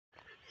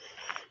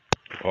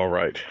All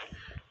right.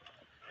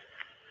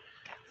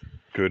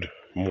 Good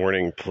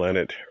morning,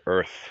 planet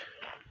Earth.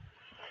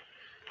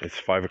 It's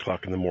 5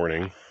 o'clock in the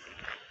morning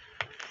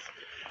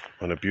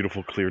on a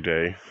beautiful, clear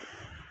day.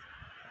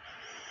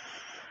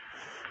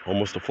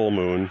 Almost a full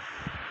moon.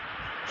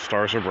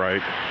 Stars are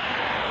bright.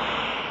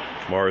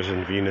 Mars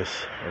and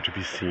Venus are to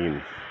be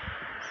seen.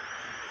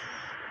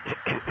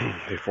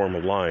 They form a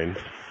line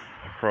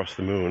across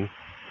the moon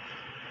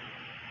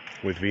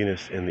with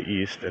Venus in the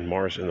east and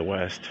Mars in the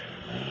west,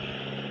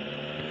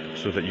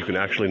 so that you can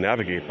actually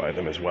navigate by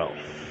them as well,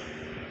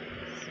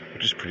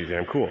 which is pretty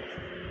damn cool.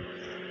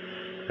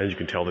 And you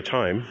can tell the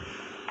time,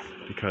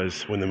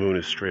 because when the moon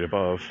is straight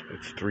above,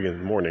 it's 3 in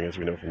the morning, as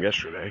we know from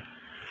yesterday.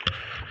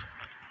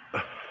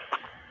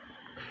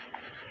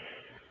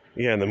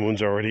 Yeah, and the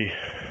moon's already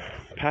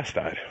past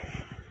that.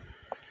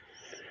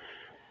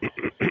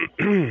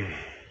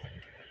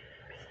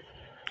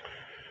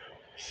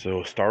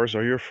 So stars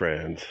are your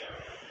friends.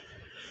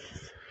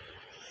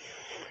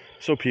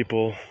 So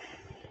people,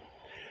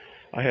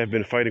 I have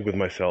been fighting with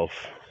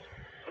myself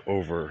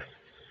over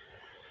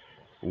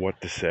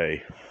what to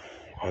say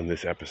on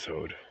this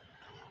episode.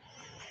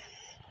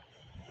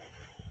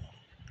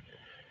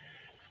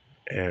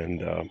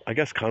 And I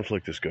guess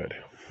conflict is good.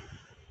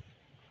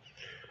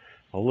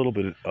 A little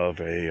bit of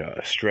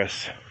a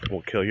stress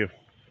won't kill you.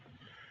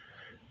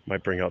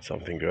 Might bring out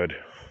something good.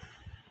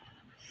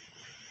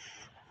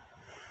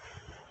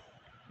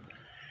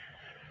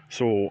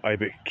 So I've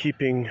been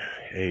keeping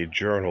a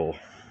journal,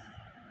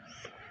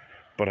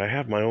 but I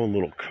have my own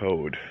little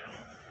code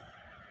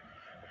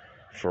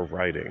for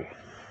writing.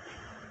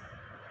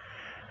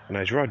 And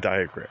I draw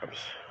diagrams.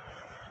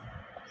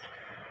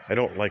 I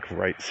don't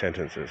write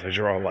sentences. I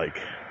draw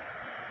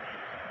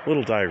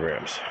little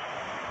diagrams.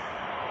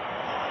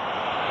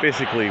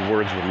 Basically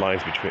words with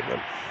lines between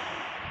them.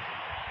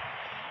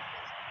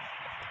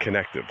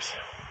 Connectives.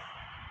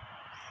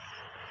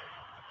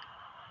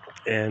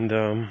 And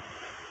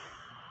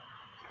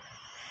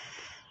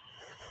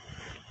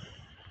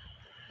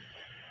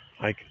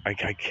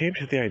I came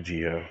to the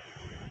idea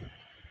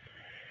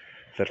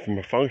that from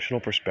a functional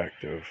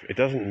perspective, it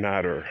doesn't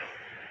matter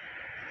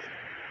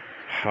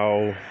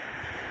how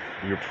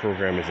your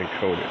program is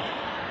encoded,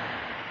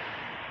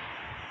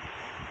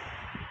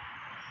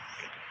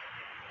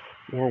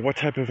 or what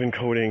type of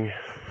encoding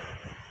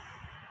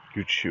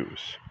you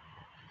choose.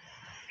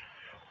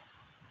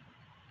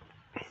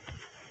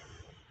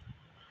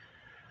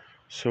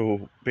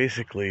 So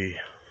basically,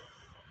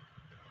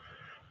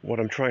 what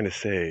I'm trying to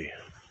say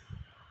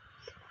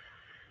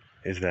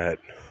is that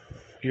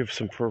you have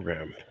some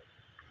program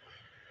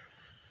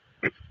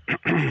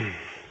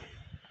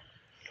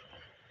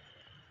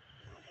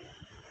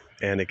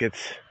and it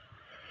gets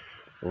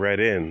read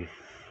in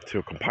to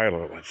a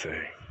compiler, let's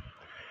say,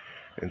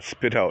 and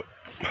spit out,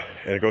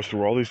 and it goes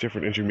through all these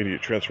different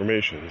intermediate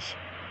transformations,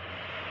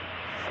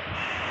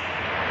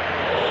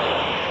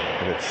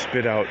 and it's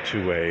spit out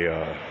to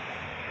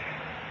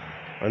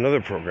another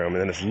program,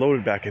 and then it's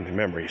loaded back into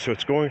memory. So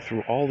it's going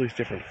through all these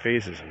different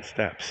phases and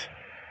steps.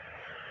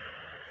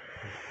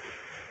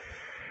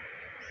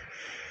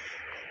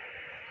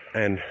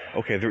 And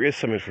okay, there is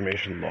some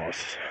information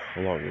loss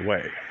along the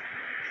way.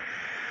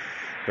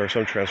 There are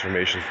some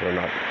transformations that are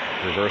not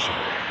reversible.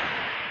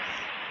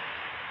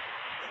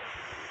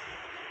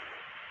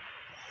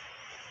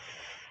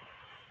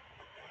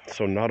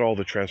 So not all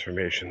the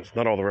transformations,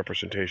 not all the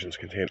representations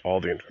contain all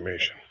the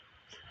information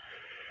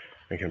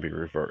and can be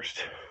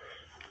reversed.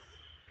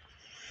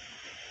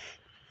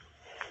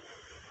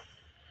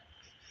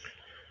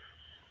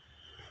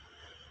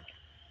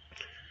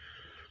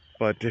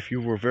 But if you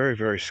were very,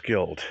 very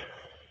skilled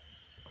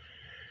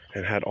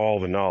and had all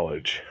the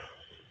knowledge,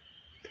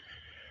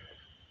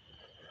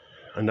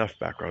 enough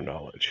background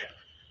knowledge,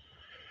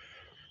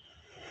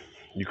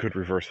 you could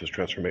reverse those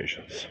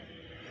transformations.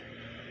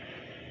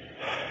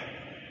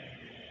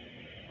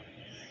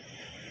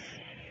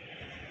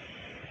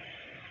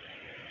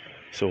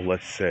 So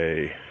let's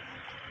say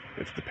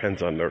it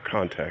depends on their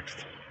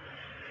context.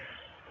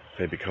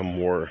 They become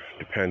more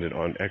dependent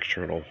on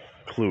external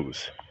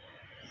clues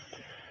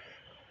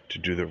to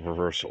do the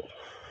reversal.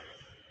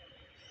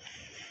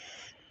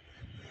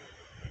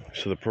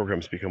 So the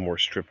programs become more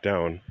stripped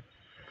down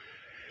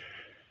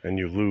and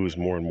you lose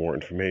more and more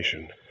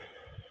information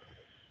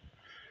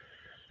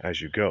as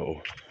you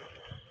go.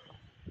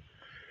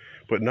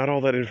 But not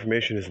all that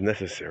information is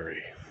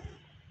necessary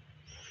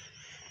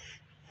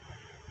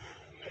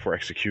for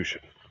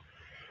execution.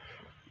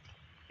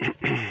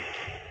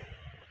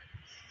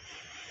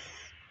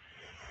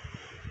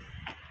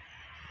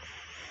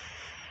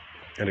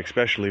 And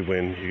especially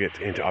when you get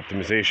into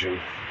optimization,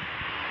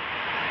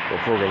 where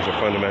programs are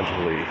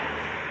fundamentally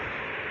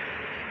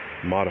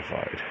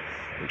modified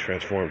and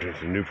transformed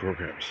into new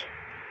programs.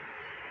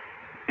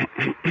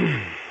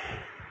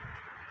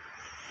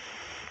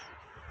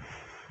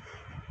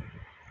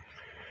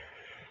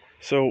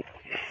 So,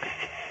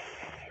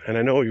 and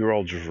I know you're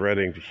all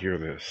dreading to hear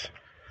this.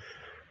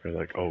 You're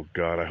like, oh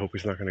God, I hope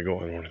he's not going to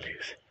go on one of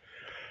these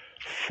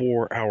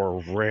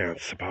 4-hour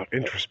rants about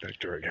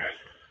introspector again.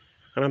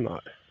 And I'm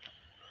not.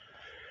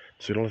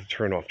 So you don't have to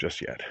turn off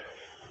just yet.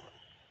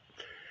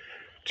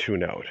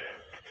 Tune out.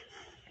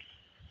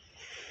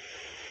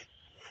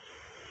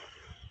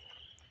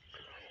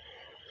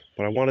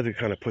 But I wanted to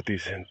kind of put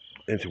these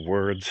into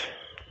words,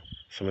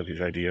 some of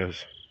these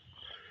ideas.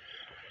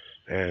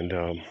 And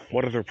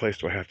what other place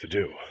do I have to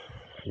do?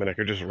 I mean, I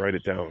could just write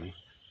it down.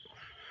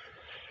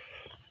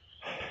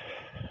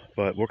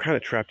 But we're kind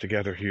of trapped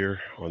together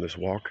here on this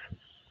walk.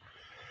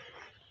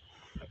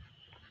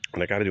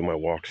 And I got to do my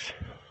walks.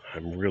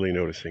 I'm really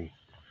noticing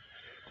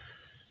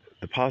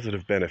the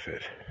positive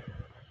benefit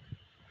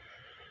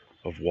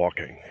of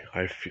walking.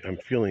 I'm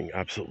feeling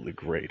absolutely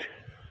great.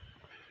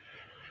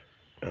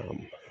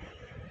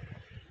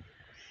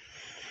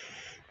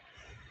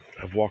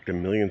 I've walked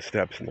 1 million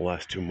steps in the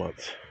last 2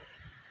 months.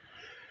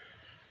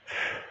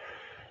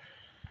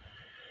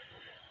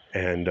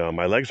 And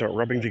my legs aren't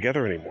rubbing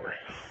together anymore.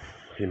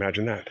 Can you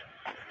imagine that?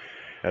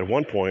 At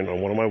one point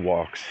on one of my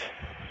walks,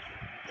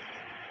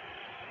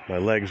 my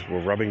legs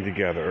were rubbing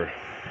together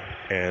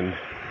and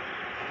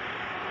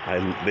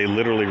they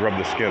literally rubbed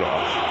the skin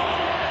off.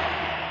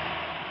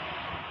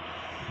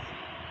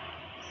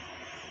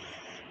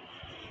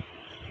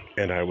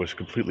 And I was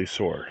completely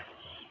sore.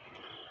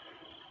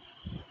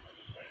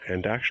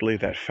 And actually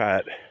that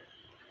fat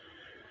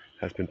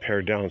has been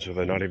pared down so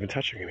they're not even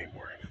touching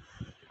anymore.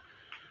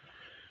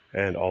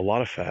 And a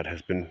lot of fat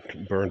has been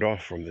burned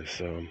off from this.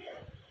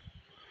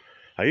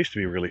 I used to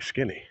be really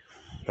skinny.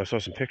 I saw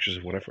some pictures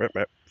of when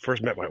I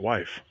first met my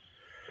wife.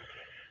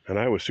 And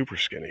I was super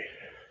skinny.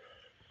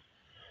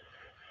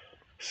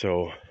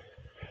 So,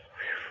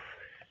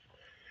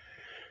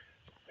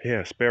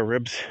 yeah, spare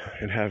ribs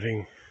and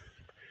having,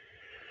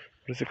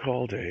 what is it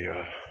called?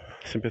 A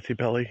sympathy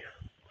belly.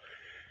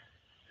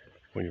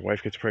 When your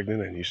wife gets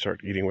pregnant and you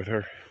start eating with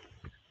her.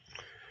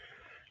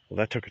 Well,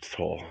 that took its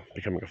toll,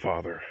 becoming a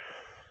father.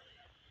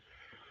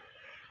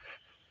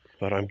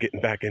 But I'm getting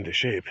back into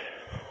shape.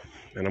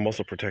 And I'm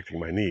also protecting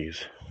my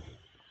knees.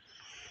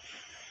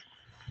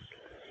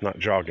 Not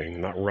jogging,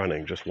 not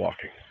running, just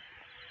walking.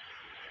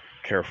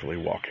 Carefully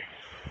walking.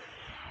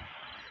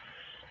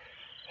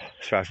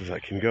 As fast as I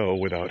can go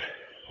without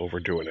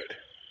overdoing it.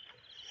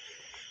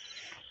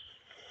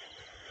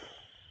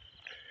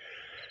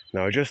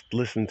 Now, I just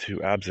listened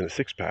to Abs in a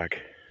Six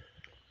Pack,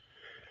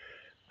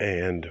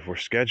 and we're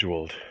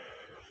scheduled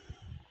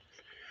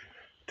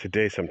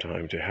today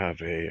sometime to have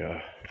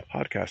a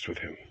podcast with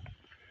him.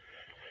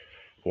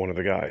 One of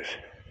the guys.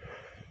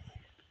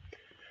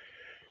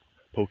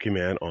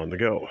 Pokemon on the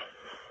go.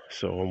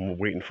 So I'm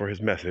waiting for his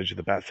message,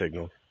 the bat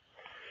signal.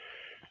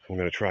 I'm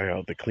going to try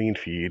out the Clean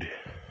Feed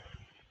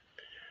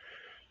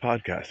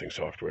podcasting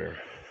software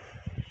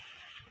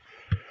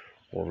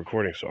or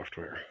recording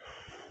software.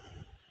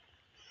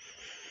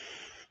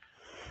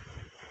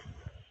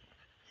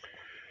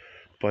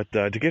 But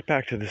to get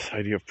back to this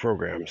idea of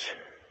programs,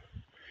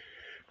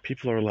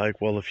 people are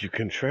like, well, if you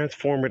can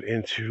transform it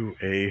into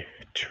a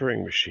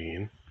Turing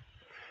machine,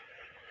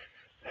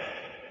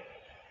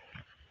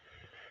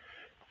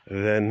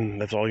 then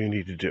that's all you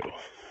need to do.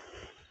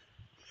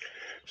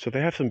 So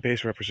they have some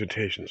base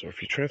representations, or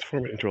if you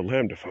transform it into a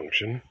lambda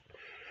function,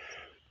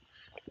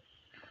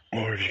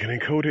 or if you can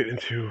encode it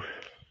into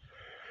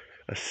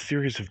a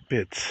series of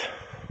bits.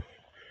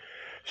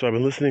 So I've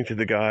been listening to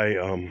the guy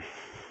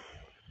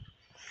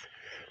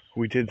who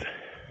we did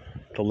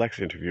the Lex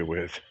interview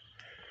with,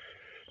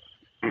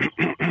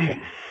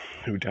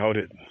 who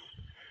doubted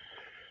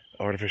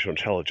artificial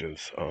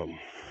intelligence.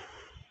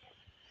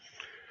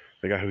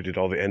 The guy who did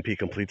all the NP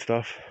complete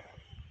stuff,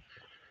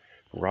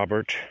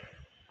 Robert.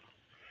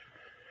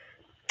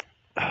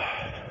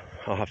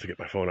 I'll have to get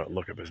my phone out and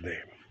look up his name.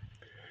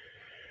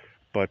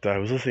 But I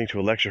was listening to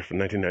a lecture from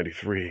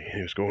 1993.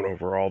 He was going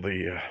over all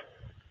the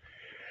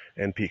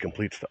NP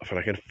complete stuff, and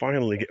I can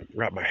finally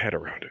wrap my head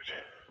around it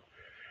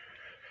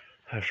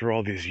after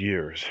all these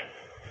years.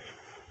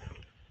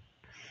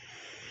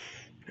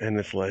 And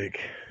it's like,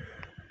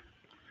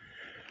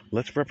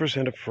 let's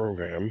represent a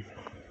program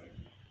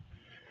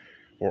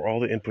or all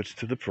the inputs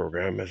to the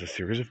program as a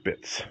series of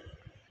bits.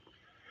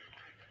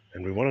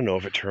 And we want to know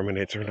if it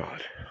terminates or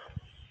not.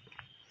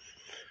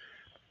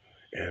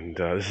 And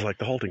this is like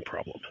the halting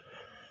problem.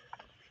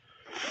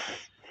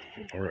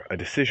 Or a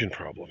decision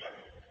problem.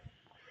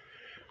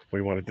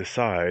 We want to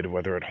decide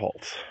whether it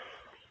halts.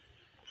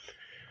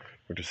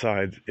 Or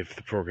decide if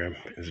the program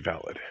is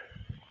valid.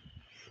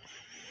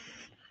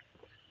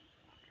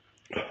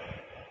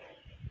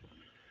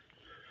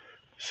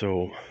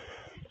 So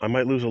I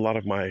might lose a lot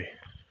of my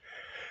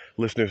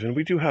listeners, and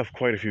we do have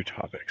quite a few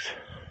topics.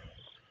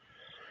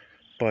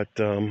 But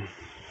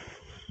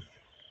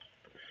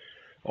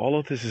all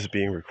of this is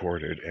being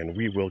recorded, and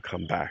we will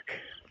come back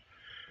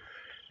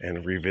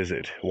and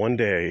revisit. One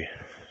day,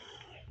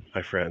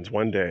 my friends,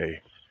 one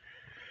day,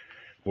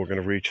 we're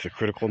going to reach the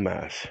critical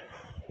mass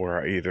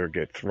where I either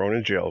get thrown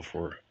in jail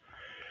for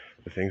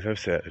the things I've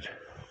said,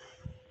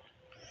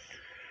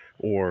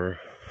 or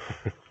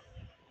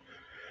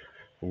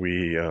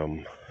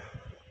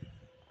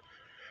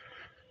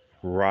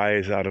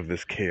rise out of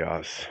this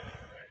chaos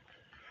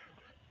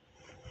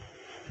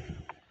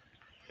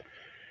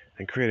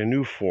and create a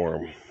new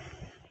form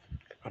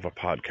of a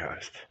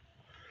podcast.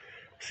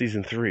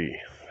 Season 3,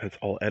 it's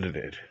all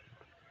edited.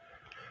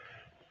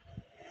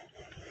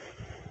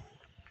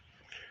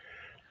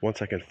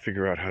 Once I can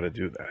figure out how to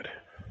do that.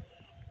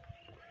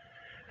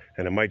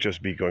 And it might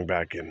just be going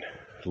back and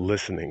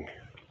listening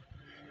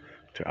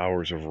to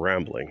hours of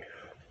rambling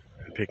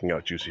and picking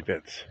out juicy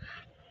bits.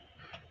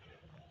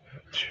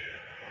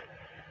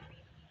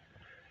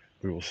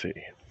 We will see.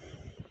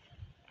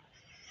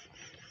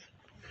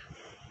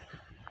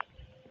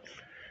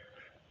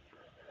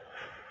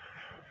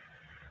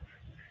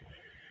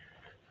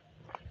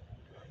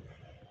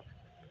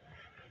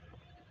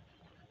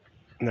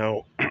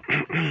 Now,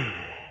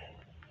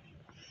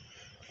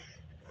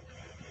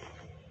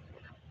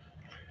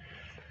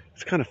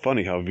 it's kind of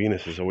funny how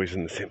Venus is always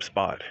in the same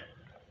spot.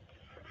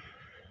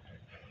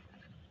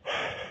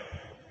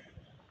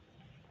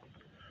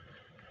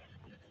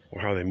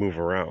 Or how they move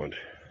around.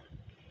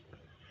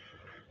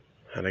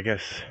 And I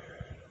guess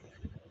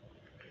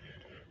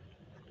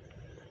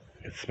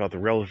it's about the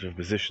relative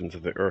positions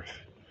of the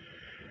Earth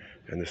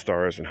and the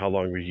stars and how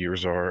long the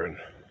years are and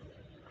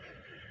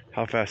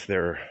how fast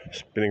they're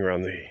spinning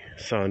around the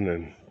sun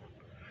and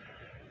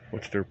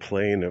what's their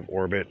plane of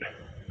orbit.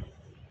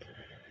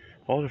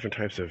 All different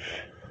types of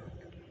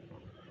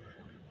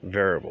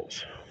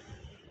variables.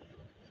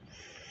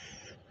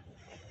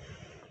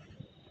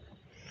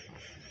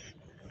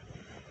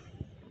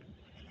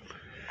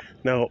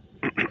 Now,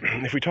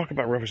 if we talk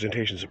about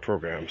representations of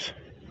programs,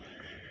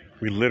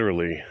 we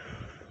literally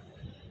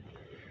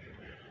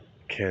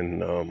can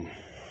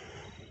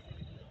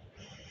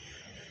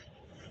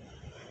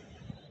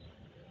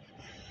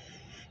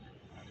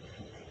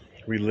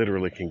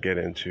get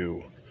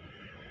into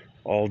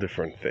all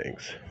different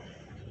things.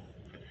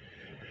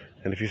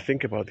 And if you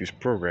think about these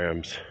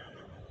programs,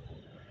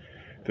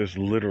 there's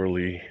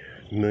literally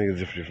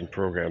millions of different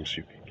programs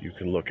you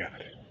can look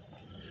at.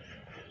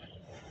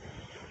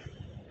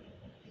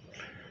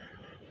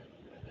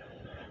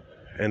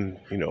 And,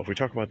 if we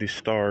talk about these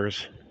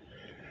stars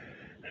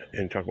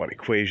and talk about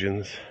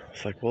equations,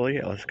 it's like, well,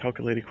 yeah, let's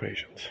calculate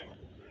equations.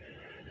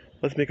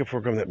 Let's make a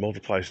program that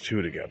multiplies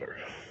 2 together.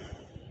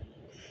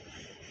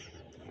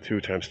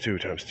 2 times 2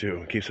 times 2,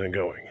 and keeps on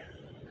going.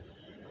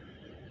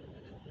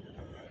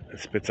 It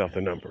spits out the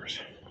numbers.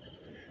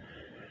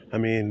 I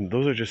mean,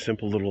 those are just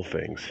simple little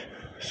things.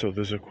 So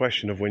there's a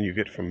question of when you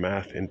get from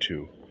math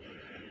into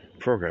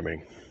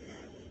programming,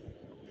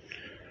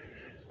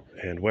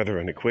 and whether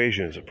an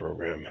equation is a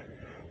program,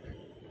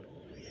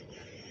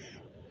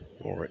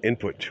 or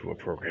input to a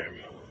program.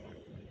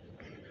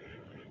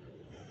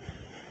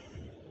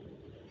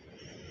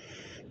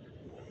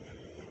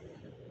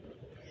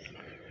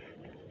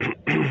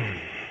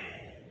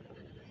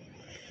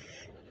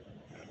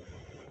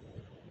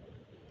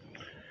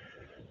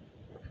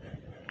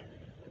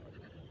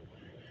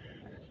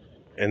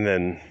 And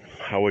then,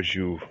 how would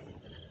you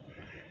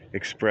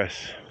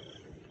express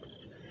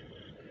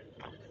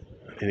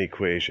an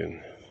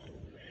equation?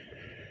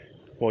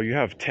 Well, you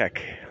have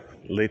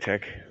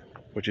LaTeX,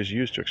 which is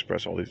used to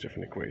express all these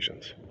different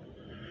equations.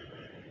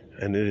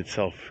 And it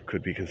itself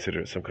could be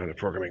considered some kind of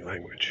programming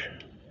language.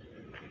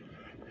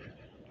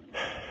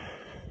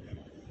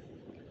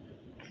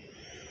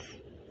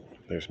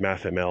 There's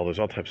MathML, there's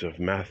all types of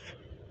math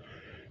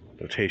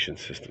notation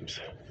systems.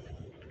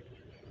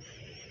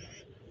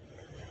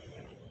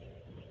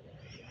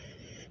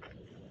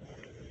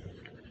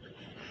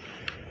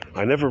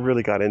 I never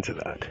really got into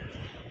that,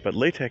 but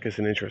LaTeX is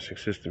an interesting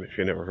system if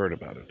you never heard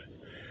about it.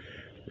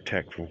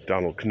 Tech from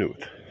Donald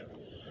Knuth,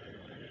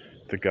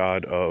 the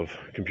god of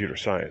computer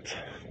science,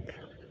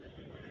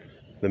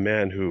 the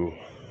man who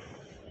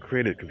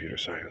created computer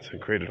science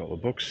and created all the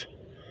books.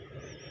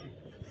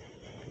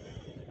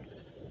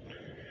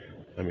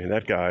 I mean,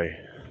 that guy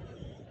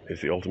is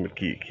the ultimate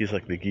geek. He's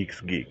like the geek's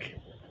geek.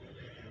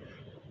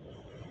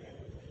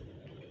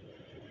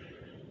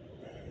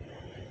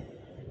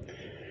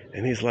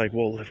 And he's like,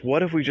 well,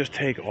 what if we just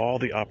take all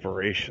the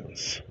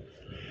operations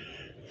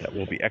that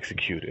will be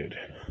executed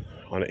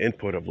on an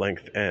input of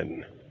length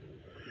n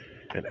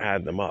and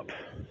add them up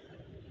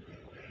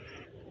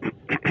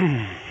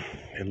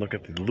and look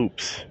at the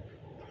loops.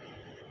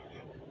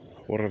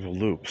 What are the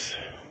loops?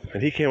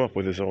 And he came up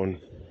with his own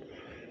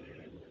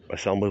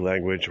assembly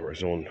language or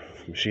his own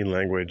machine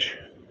language,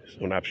 his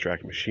own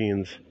abstract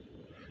machines,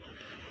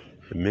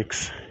 the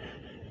mix.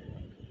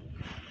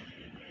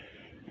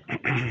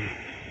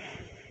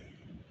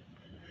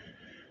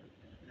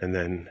 And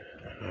then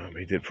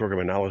he did program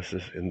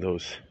analysis in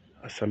those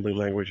assembly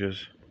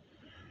languages.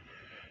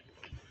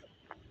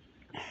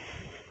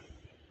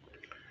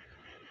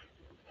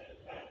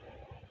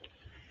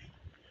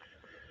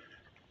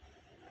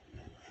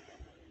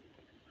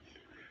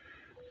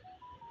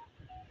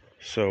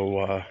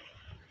 So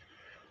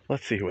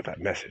let's see what that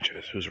message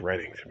is, who's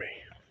writing to me.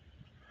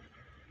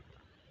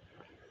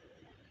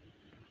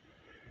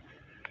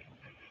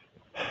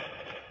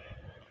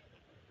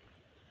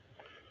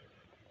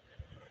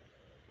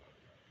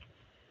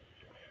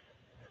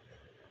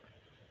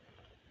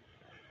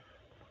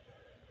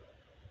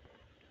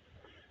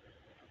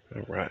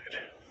 All right.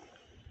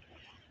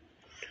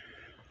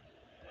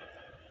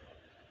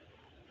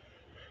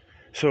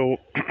 So,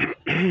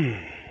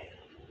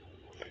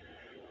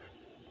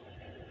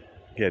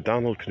 yeah,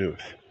 Donald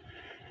Knuth.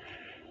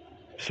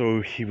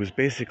 So he was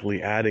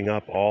basically adding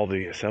up all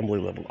the assembly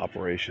level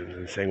operations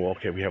and saying, well,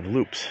 okay, we have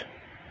loops.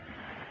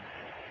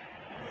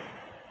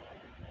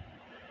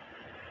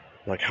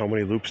 Like, how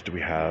many loops do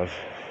we have?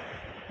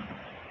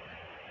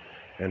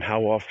 And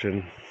how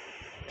often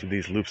do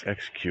these loops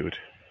execute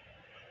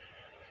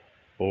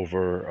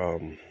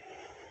over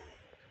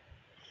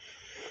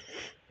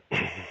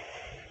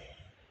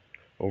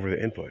over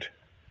the input?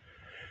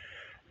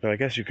 Now, I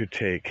guess you could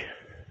take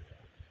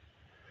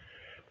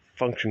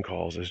function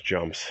calls as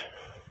jumps,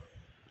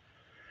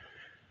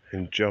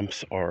 and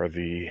jumps are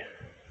the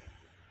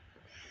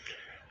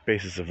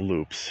basis of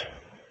loops,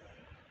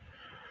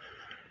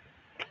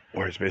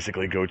 where it's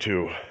basically go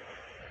to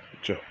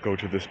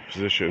this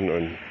position,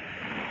 and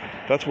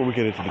that's where we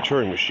get into the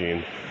Turing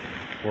machine,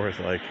 where it's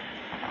like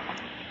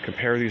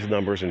compare these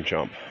numbers and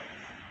jump.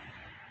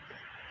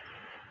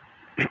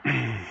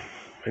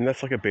 And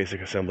that's like a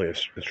basic assembly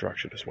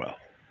instruction as well.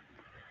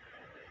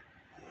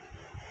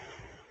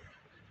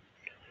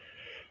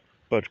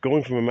 But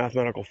going from a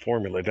mathematical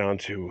formula down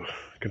to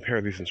compare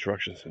these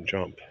instructions and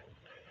jump,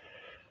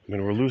 I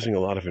mean, we're losing a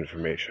lot of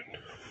information.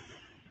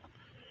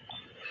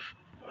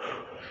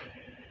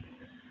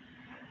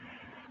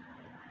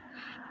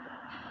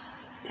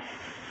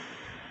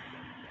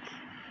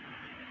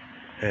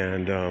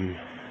 And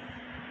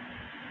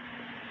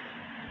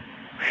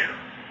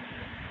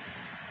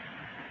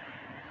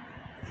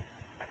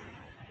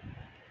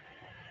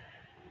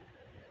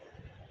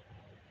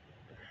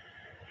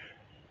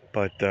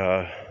but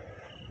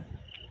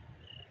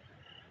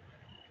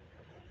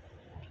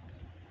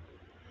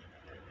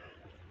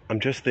I'm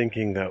just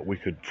thinking that we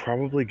could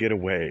probably get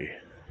away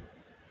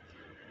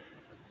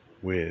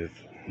with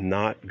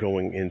not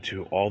going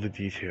into all the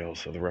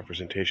details of the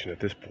representation at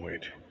this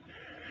point,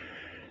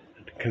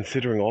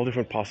 considering all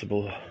different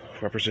possible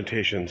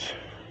representations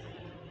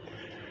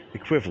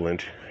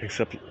equivalent,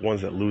 except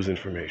ones that lose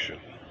information.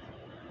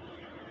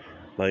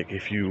 Like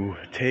if you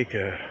take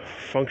a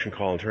function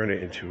call and turn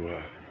it into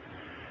a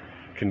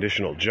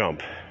conditional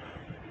jump,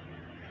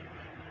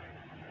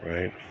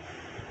 right?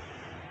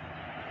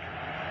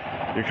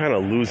 You're kind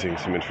of losing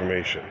some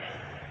information,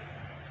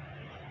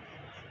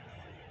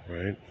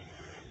 right?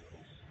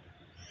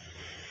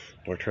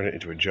 Or turn it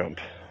into a jump.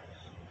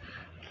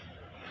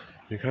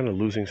 You're kind of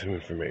losing some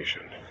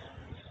information.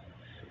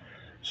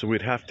 So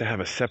we'd have to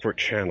have a separate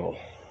channel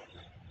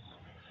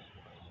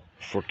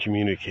for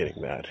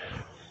communicating that.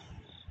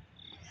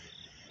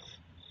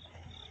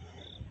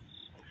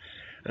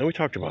 And we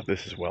talked about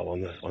this as well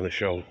on the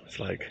show. It's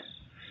like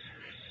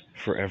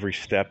for every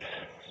step,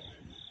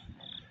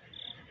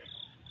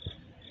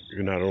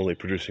 you're not only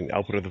producing the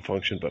output of the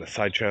function, but a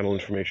side channel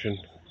information.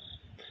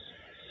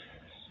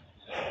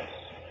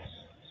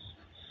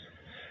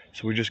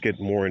 So we just get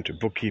more into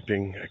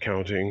bookkeeping,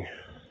 accounting,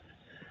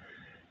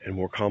 and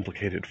more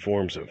complicated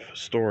forms of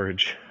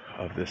storage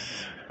of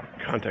this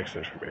context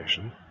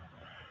information.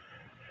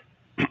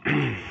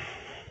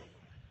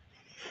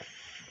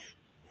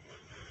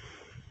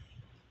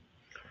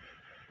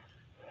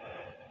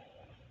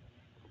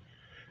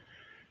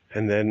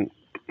 And then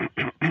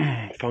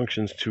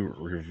functions to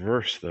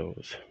reverse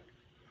those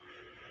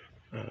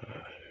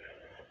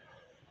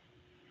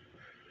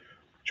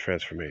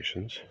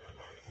transformations.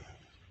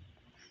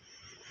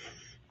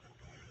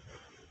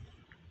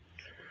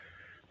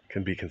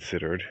 Can be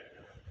considered.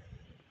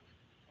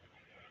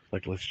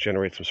 Like, let's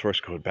generate some source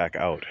code back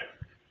out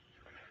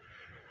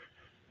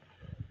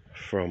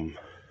from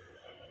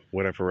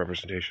whatever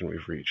representation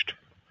we've reached.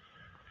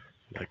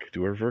 Like,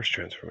 do a reverse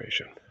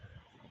transformation.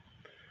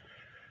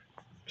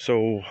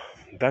 So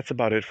that's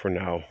about it for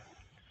now.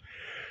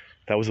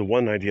 That was the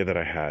one idea that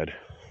I had.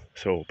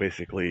 So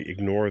basically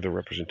ignore the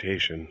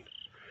representation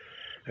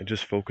and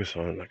just focus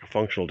on like a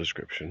functional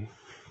description.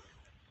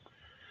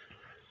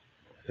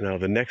 Now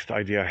the next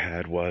idea I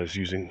had was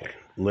using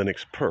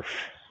Linux perf.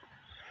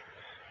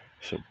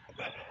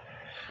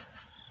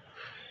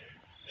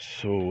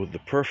 So the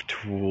perf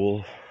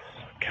tool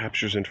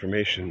captures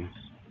information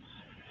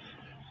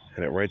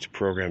and it writes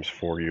programs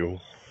for you.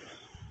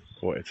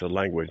 Well, it's a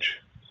language.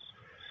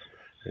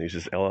 It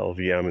uses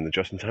LLVM and the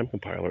just-in-time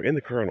compiler in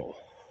the kernel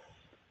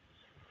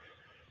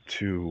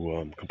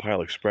to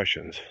compile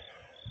expressions.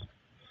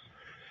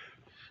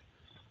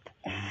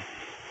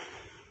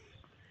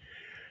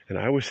 And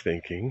I was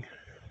thinking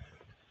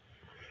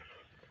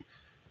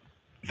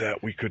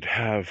that we could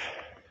have,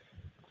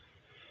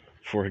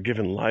 for a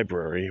given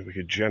library, we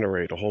could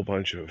generate a whole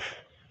bunch of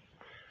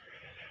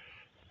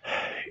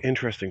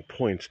interesting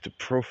points to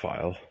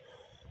profile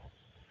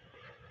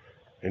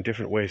and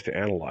different ways to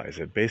analyze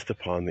it based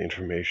upon the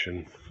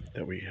information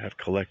that we have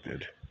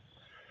collected.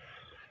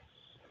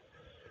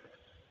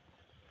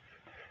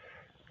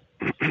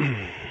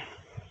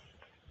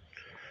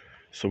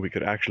 So we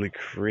could actually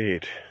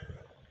create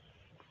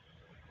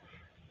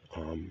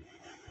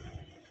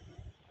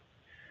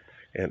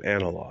and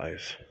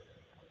analyze,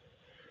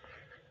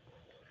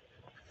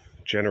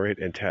 generate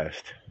and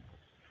test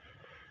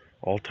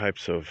all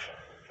types of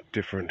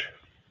different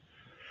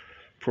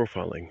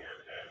profiling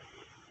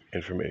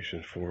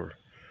information for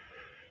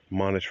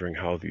monitoring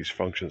how these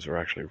functions are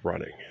actually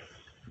running.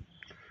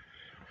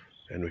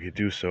 And we could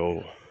do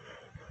so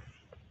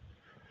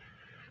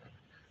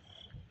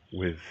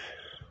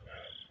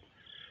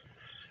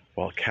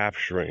while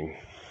capturing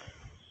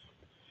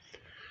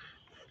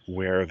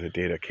where the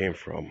data came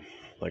from,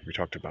 like we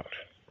talked about.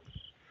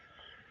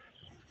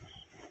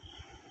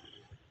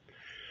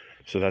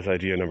 So that's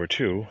idea number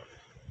 2,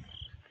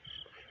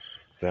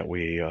 that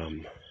we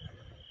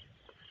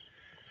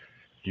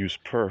use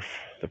perf,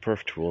 the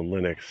perf tool in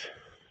Linux,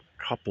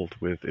 coupled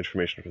with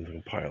information from the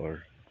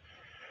compiler,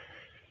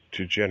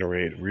 to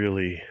generate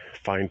really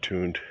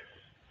fine-tuned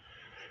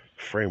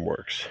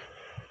frameworks,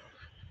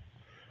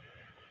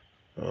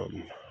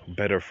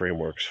 better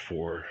frameworks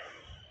for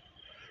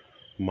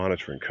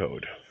monitoring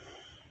code.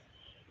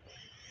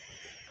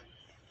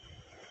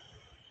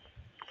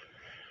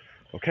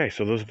 Okay,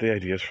 so those are the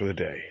ideas for the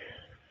day.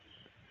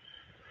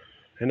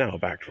 And now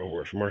back to a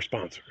word from our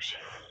sponsors.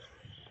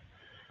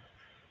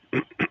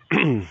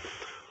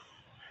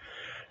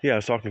 Yeah, I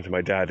was talking to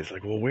my dad. He's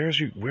like, well, where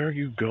are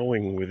you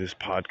going with this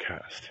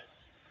podcast?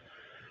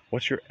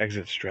 What's your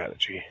exit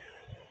strategy?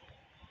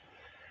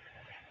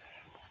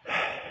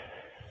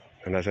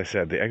 And as I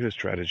said, the exit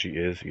strategy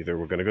is either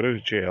we're going to go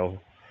to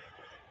jail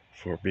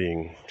for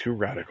being too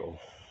radical,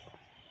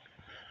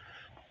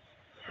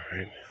 all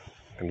right,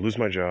 and lose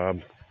my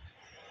job,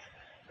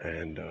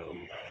 and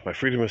my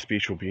freedom of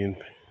speech will be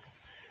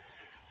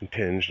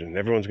impinged, and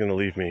everyone's going to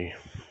leave me.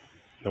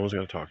 No one's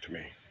going to talk to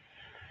me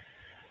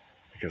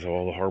because of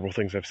all the horrible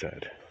things I've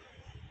said.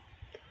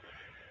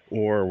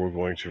 Or we're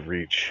going to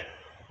reach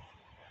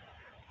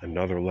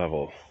another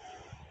level,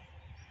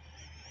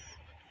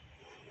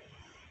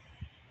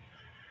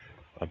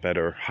 a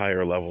better,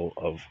 higher level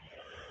of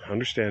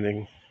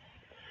understanding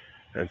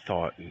and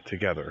thought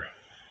together.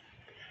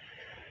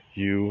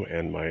 You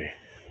and my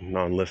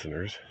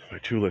non-listeners, my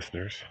 2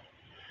 listeners,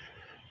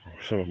 or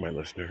some of my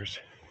listeners,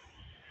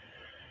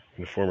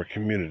 in the form of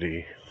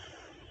community.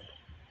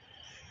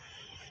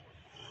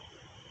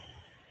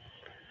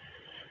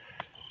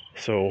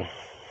 So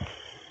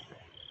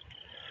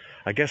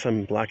I guess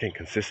I'm lacking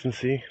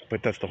consistency,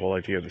 but that's the whole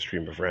idea of the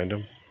stream of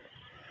random.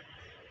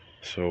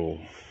 So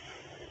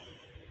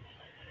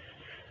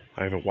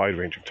I have a wide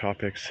range of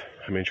topics.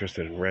 I'm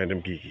interested in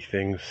random geeky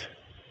things,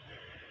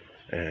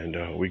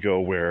 and we go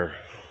where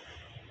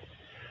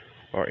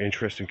our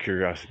interest and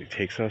curiosity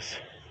takes us.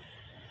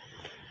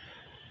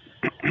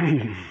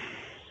 And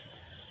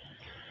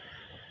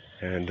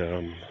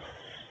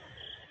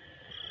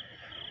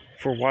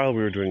for a while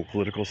we were doing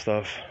political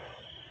stuff,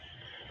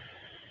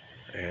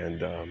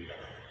 and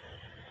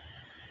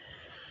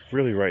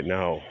really right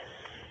now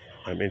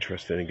I'm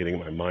interested in getting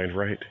my mind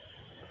right,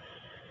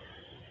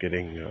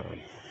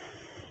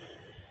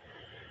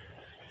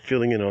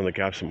 filling in on the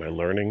gaps in my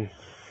learning.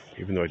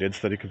 Even though I did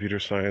study computer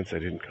science, I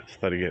didn't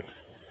study it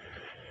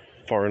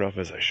far enough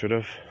as I should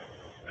have.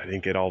 I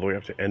didn't get all the way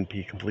up to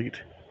NP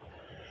complete,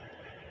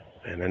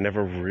 and I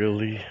never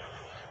really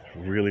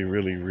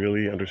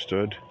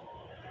understood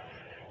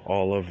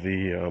all of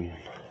the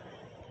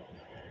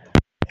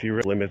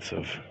theoretical limits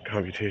of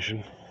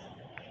computation.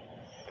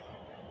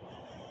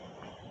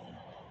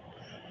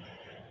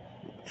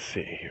 Let's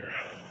see here.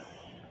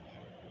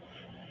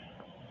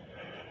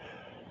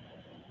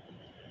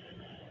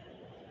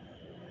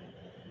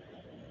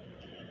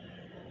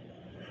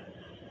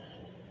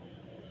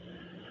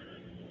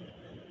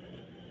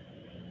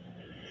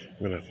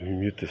 I'm going to have to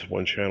mute this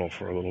one channel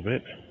for a little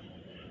bit.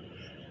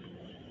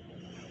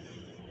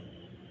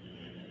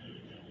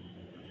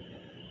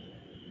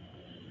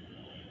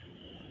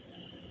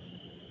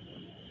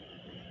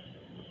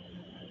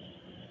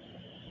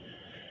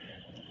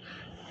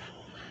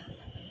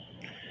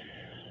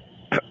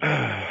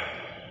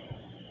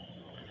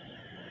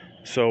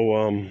 So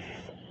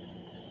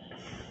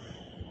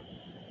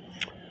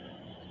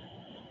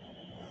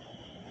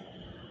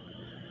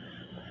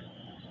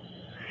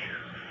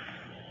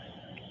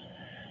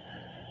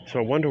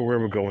I wonder where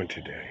we're going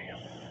today.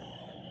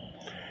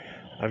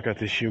 I've got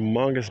this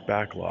humongous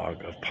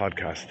backlog of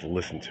podcasts to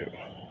listen to,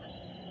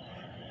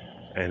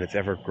 and it's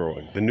ever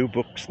growing. The New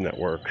Books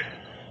Network.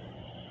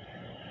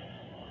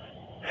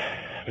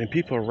 I mean,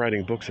 people are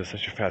writing books at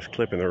such a fast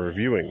clip, and they're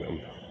reviewing them,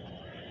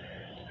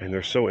 and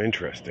they're so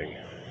interesting.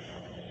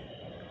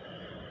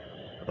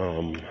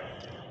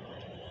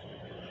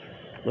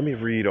 Let me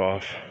read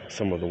off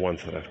some of the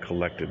ones that I've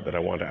collected that I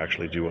want to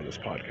actually do on this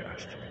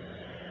podcast.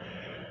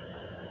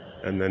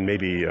 And then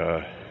maybe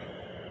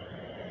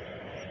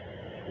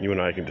you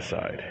and I can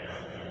decide.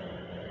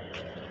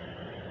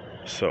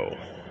 So,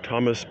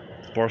 Thomas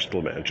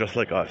Borstelmann, Just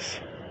Like Us.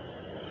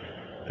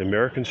 The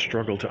American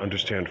Struggle to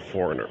Understand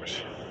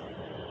Foreigners.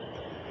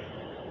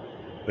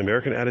 The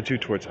American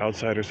attitude towards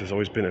outsiders has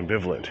always been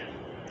ambivalent.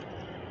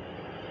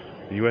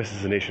 The U.S.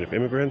 is a nation of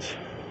immigrants.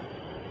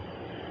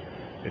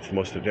 It's the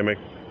most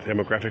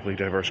demographically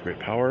diverse great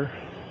power.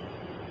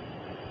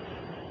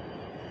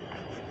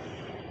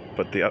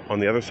 But on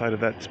the other side of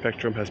that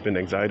spectrum has been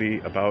anxiety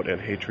about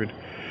and hatred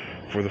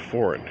for the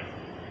foreign.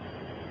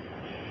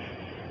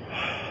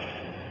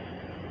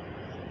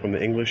 From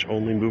the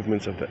English-only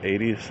movements of the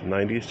 80s,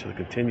 90s to the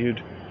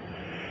continued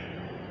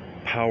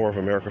power of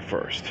America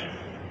first.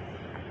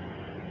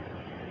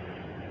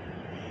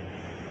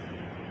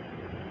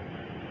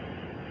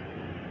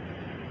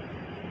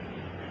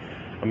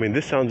 I mean,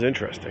 this sounds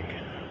interesting.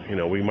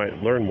 We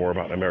might learn more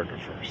about America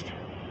first.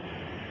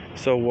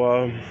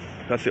 So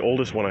that's the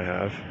oldest one I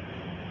have.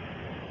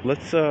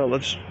 Let's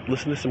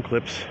listen to some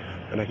clips,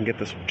 and I can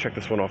check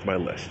this one off my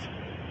list.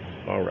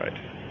 All right,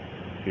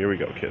 here we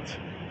go, kids.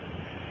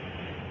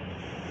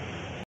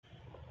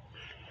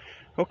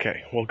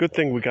 Okay, well, good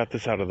thing we got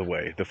this out of the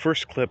way. The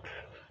first clip,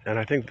 and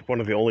I think one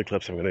of the only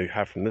clips I'm going to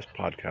have from this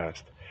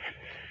podcast,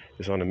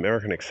 is on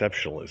American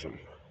exceptionalism.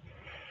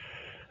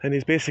 And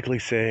he's basically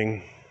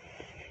saying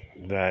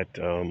that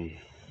from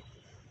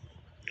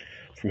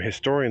a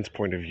historian's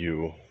point of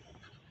view,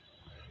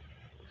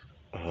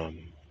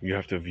 you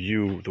have to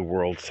view the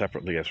world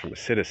separately as from a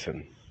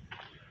citizen.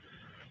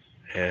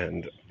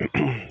 And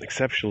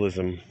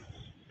exceptionalism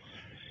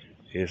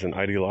is an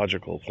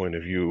ideological point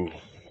of view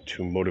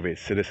to motivate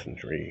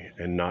citizenry,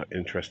 and not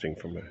interesting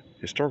from a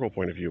historical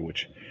point of view,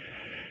 which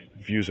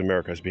views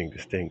America as being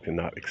distinct and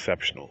not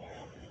exceptional.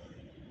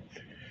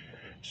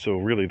 So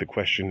really the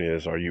question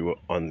is, are you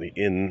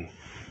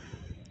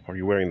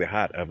wearing the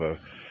hat of a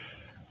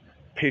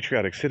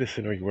patriotic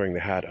citizen, or are you wearing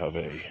the hat of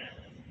a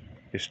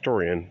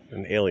historian,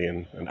 an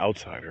alien, an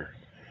outsider?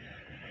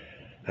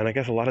 And I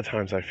guess a lot of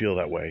times I feel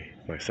that way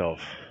myself,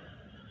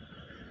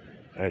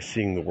 as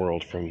seeing the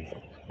world from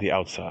the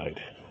outside,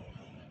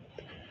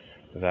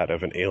 that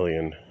of an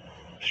alien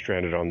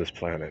stranded on this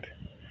planet.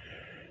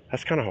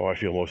 That's kind of how I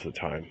feel most of the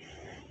time.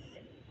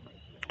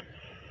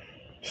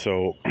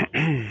 So,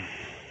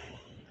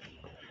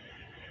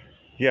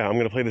 yeah, I'm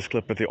going to play this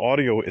clip, but the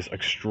audio is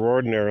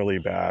extraordinarily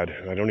bad,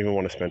 and I don't even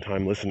want to spend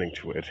time listening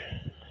to it.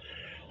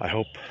 I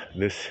hope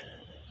this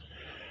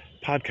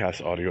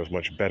podcast audio is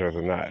much better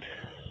than that.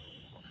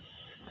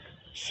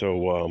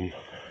 So,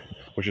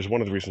 which is one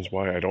of the reasons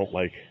why I don't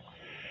like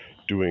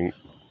doing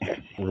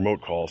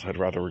remote calls. I'd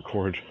rather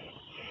record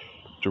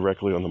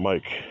directly on the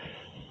mic,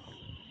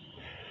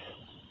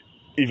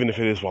 even if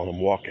it is while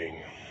I'm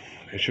walking.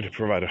 It should have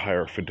provided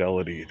higher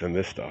fidelity than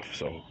this stuff.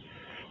 So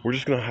we're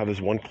just going to have this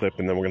one clip,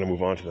 and then we're going to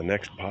move on to the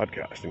next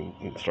podcast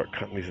and start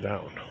cutting these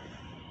down.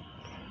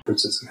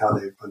 Differences in how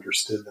they've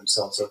understood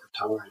themselves over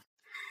time.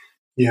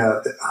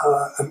 Yeah,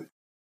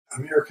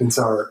 Americans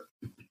are...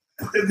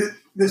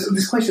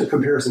 This question of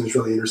comparison is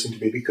really interesting to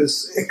me,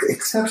 because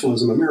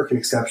exceptionalism, American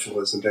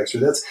exceptionalism, Dexter,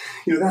 that's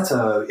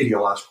an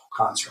ideological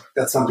construct.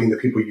 That's something that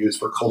people use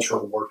for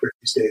cultural warfare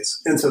these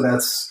days. And so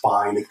that's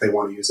fine if they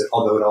want to use it,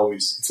 although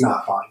it's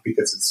not fine,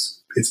 because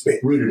it's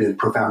rooted in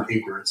profound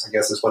ignorance, I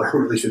guess is what I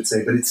really should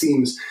say. But it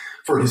seems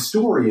for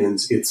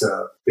historians, it's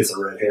a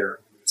red herring.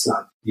 It's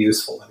not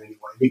useful in any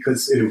way,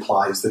 because it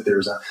implies that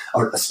there's a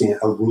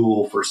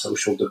rule for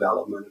social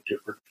development of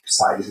different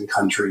societies and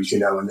countries,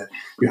 and that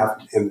you have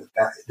to, and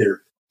that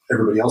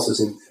everybody else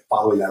is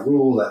following that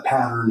rule, that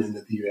pattern, and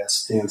that the U.S.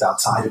 stands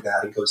outside of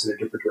that and goes in a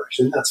different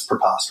direction. That's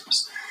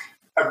preposterous,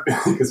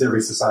 because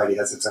every society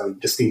has its own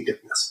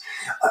distinctiveness.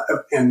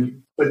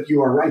 But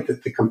you are right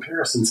that the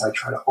comparisons I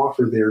try to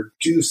offer there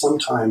do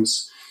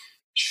sometimes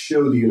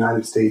show the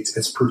United States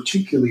as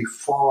particularly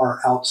far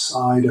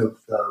outside of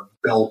the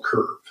bell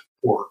curve,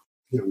 or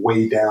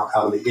way down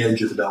out on the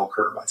edge of the bell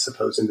curve, I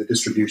suppose, in the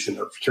distribution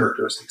of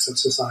characteristics of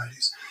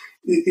societies.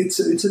 It's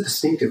a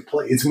distinctive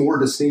place. It's more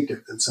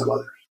distinctive than some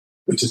others,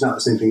 which is not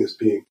the same thing as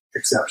being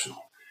exceptional.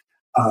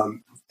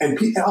 And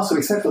also,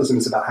 exceptionalism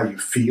is about how you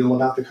feel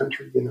about the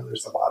country.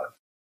 There's a lot of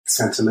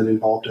sentiment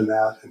involved in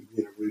that, and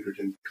rooted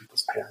in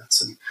people's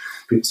parents and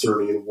people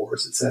serving in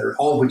wars, et cetera,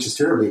 all of which is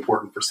terribly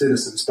important for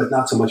citizens, but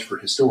not so much for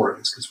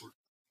historians, because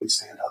we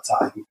stand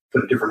outside and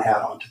put a different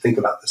hat on to think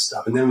about this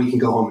stuff, and then we can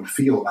go home and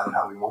feel about it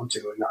how we want to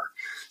in our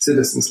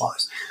citizens'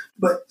 lives.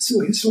 But so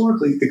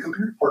historically, the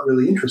comparative part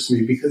really interests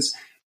me, because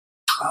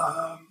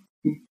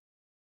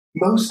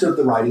most of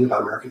the writing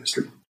about American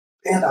history,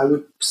 and I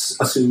would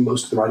assume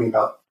most of the writing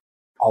about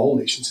all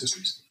nations'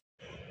 histories.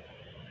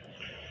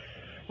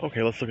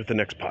 Okay, let's look at the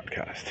next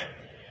podcast.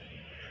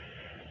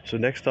 So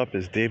next up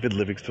is David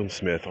Livingstone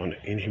Smith on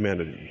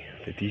inhumanity,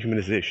 the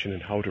dehumanization,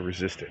 and how to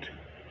resist it.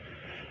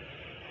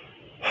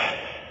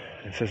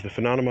 It says the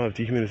phenomena of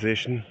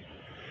dehumanization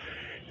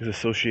is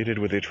associated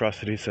with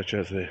atrocities such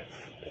as the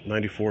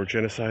 94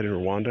 genocide in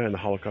Rwanda and the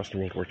Holocaust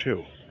in World War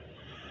II.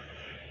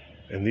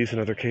 In these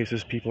and other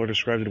cases, people are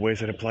described in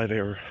ways that imply they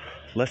are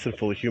less than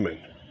fully human,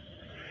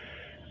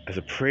 as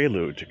a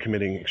prelude to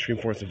committing extreme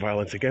forms of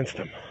violence against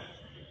them.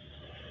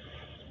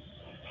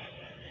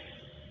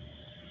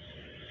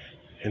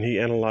 And he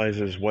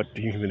analyzes what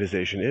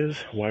dehumanization is,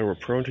 why we're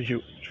prone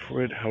to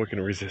it, how we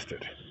can resist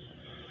it.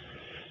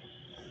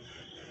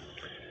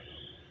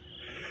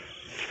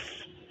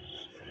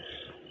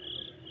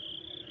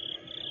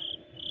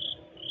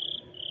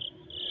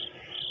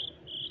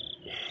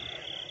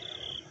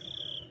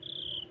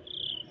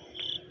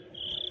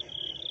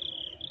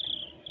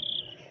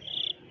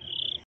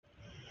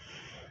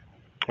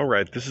 All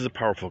right, this is a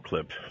powerful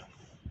clip.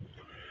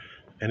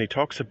 And he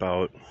talks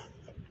about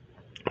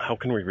how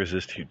can we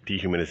resist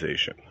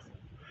dehumanization.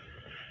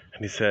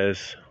 And he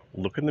says,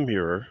 look in the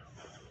mirror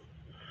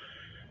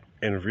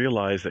and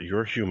realize that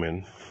you're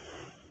human,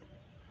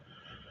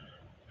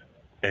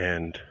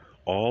 and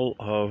all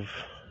of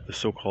the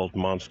so-called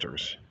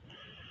monsters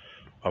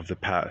of the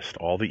past,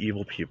 all the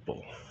evil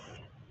people,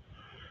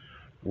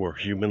 were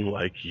human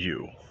like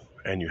you,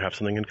 and you have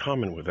something in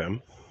common with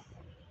them,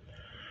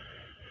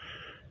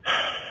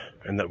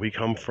 and that we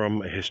come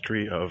from a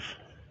history of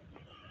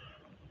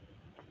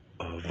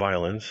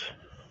violence,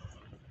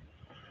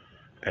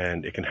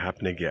 and it can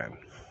happen again,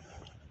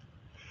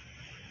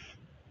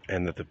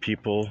 and that the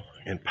people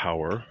in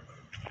power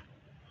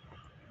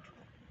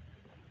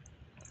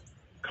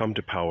come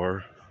to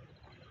power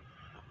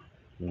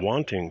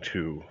wanting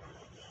to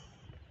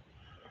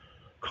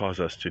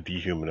cause us to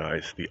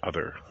dehumanize the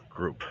other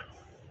group.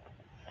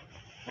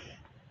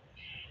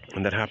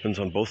 And that happens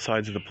on both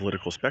sides of the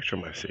political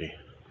spectrum, I see,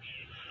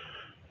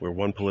 where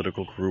one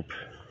political group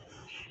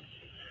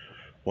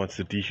wants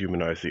to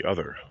dehumanize the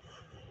other.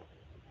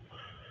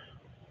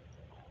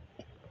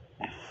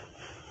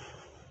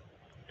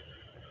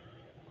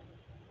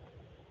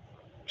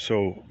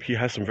 So he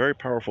has some very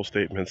powerful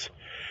statements,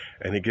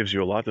 and he gives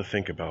you a lot to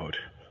think about.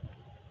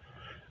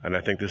 And I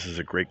think this is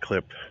a great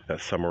clip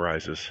that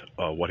summarizes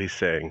what he's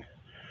saying.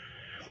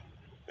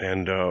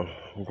 And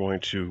we're going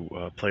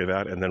to play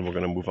that, and then we're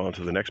going to move on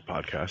to the next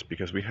podcast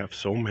because we have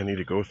so many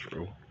to go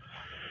through.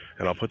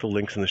 And I'll put the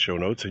links in the show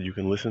notes so you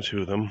can listen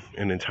to them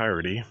in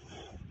entirety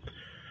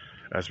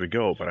as we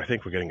go. But I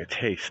think we're getting a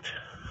taste.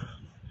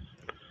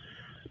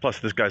 Plus,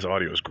 this guy's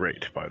audio is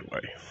great, by the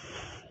way.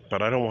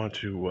 But I don't want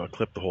to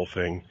clip the whole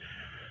thing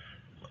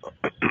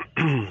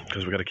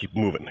because we got to keep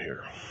moving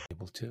here.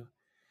 Able to.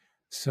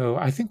 So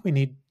I think we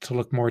need to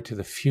look more to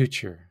the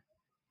future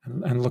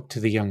and look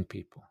to the young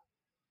people.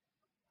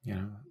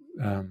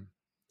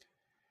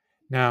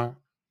 Now,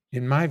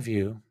 in my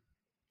view,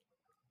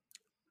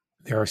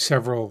 there are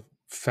several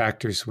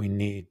factors we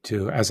need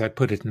to, as I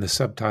put it in the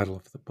subtitle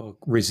of the book,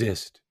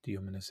 resist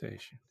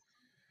dehumanization.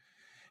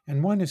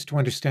 And one is to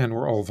understand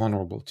we're all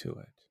vulnerable to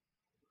it.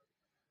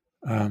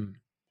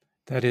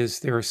 That is,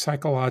 there are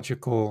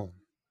psychological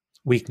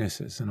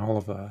weaknesses in all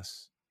of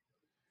us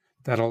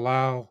that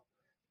allow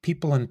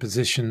people in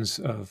positions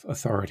of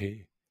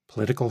authority,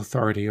 political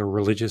authority or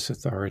religious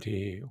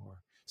authority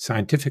or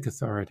scientific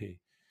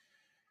authority,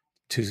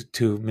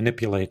 to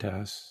manipulate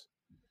us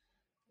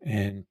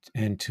and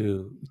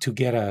to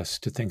get us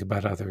to think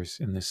about others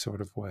in this sort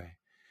of way,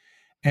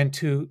 and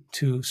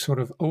to sort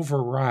of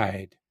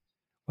override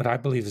what I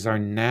believe is our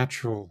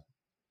natural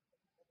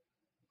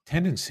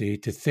tendency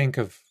to think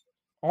of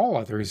all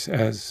others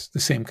as the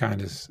same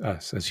kind as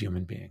us, as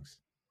human beings.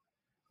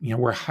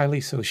 We're highly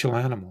social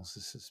animals.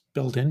 This is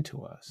built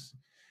into us.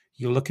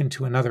 You look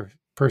into another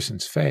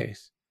person's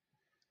face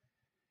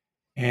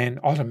and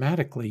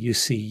automatically you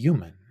see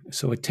human.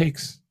 So it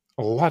takes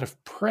a lot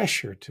of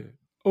pressure to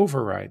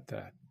override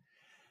that.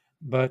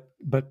 But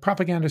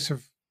propagandists are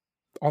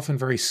often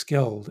very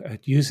skilled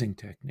at using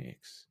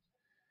techniques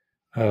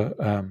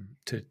to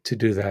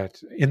do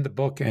that. In the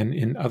book and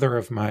in other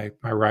of my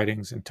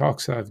writings and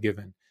talks I've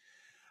given,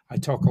 I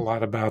talk a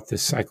lot about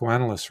this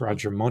psychoanalyst,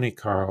 Roger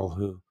Monicarl,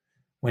 who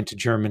went to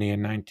Germany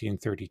in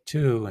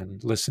 1932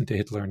 and listened to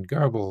Hitler and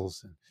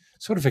Goebbels and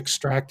sort of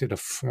extracted a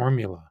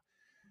formula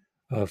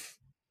of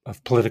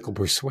political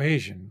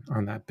persuasion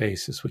on that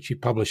basis, which he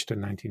published in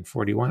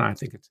 1941. I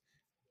think it's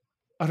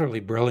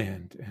utterly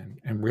brilliant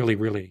and really,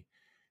 really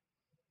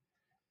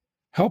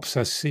helps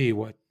us see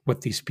what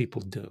these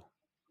people do.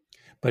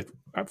 But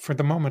for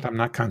the moment, I'm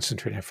not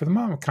concentrating. For the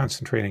moment, I'm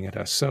concentrating at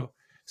us. So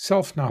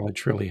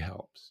self-knowledge really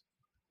helps.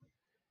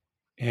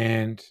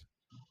 And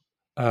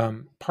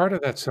part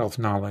of that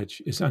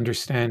self-knowledge is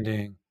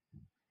understanding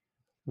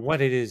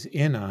what it is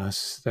in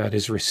us that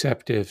is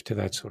receptive to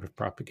that sort of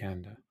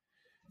propaganda.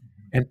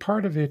 And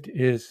part of it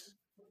is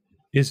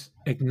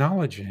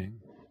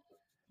acknowledging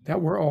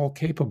that we're all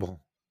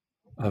capable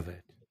of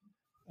it.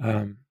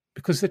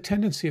 Because the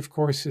tendency, of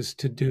course, is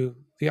to do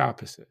the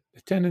opposite.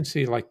 The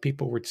tendency, like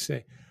people would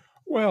say,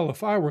 well,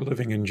 if I were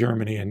living in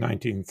Germany in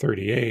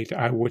 1938,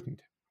 I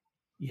wouldn't.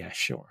 Yeah,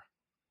 sure.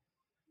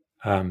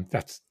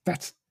 That's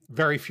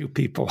very few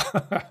people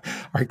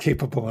are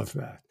capable of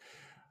that.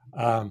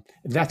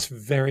 That's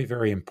very,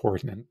 very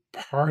important. And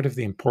part of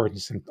the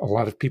importance, and a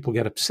lot of people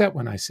get upset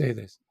when I say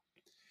this,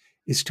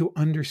 is to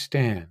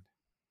understand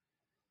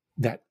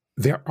that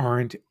there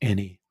aren't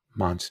any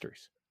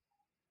monsters.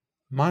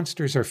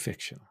 Monsters are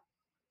fictional.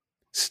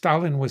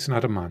 Stalin was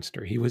not a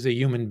monster. He was a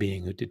human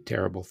being who did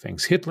terrible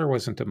things. Hitler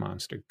wasn't a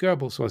monster.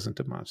 Goebbels wasn't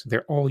a monster.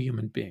 They're all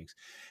human beings.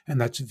 And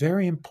that's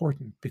very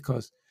important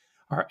because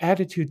our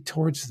attitude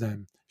towards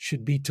them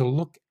should be to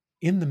look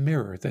in the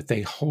mirror that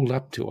they hold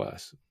up to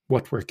us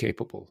what we're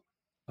capable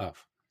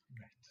of.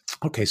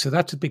 Okay, so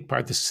that's a big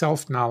part, the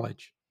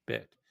self-knowledge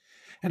bit,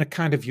 and a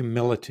kind of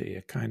humility,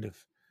 a kind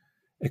of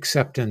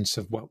acceptance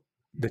of what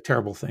the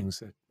terrible things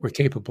that we're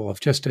capable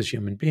of just as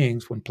human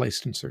beings when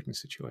placed in certain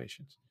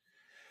situations.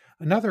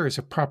 Another is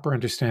a proper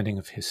understanding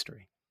of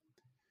history.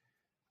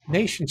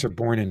 Nations are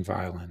born in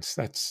violence.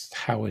 That's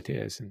how it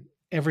is. And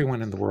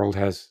everyone in the world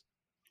has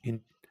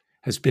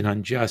been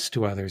unjust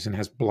to others and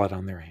has blood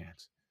on their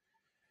hands.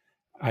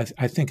 I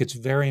think it's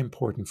very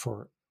important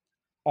for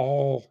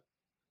all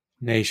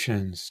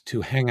nations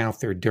to hang out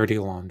their dirty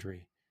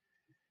laundry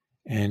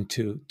and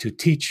to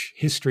teach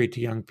history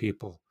to young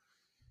people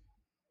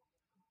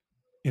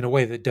in a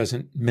way that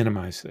doesn't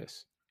minimize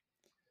this.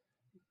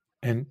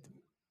 And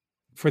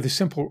for the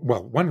simple,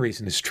 well, one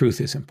reason is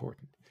truth is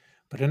important.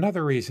 But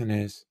another reason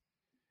is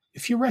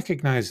if you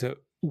recognize that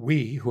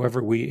we,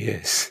 whoever we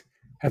is,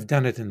 have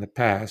done it in the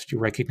past, you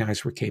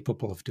recognize we're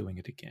capable of doing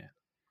it again.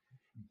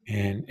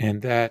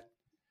 And that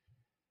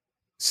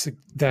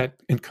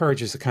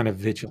encourages a kind of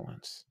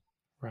vigilance,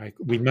 right?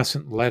 We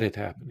mustn't let it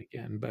happen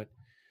again. But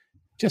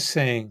just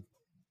saying,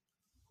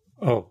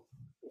 oh,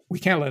 we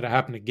can't let it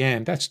happen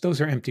again,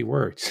 those are empty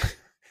words.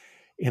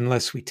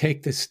 Unless we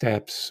take the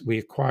steps, we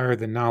acquire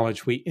the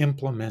knowledge, we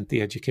implement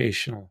the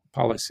educational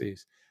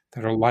policies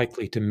that are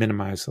likely to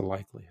minimize the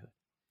likelihood.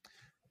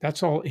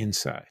 That's all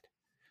inside.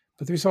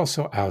 But there's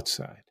also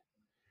outside.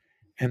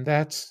 And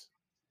that's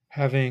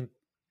having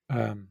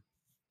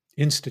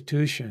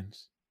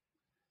institutions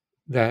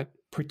that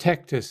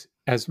protect us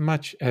as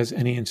much as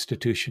any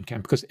institution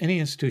can, because any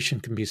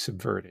institution can be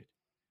subverted.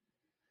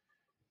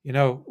 You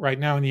know, right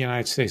now in the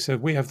United States,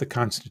 we have the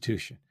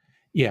Constitution.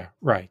 Yeah,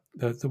 right.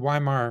 The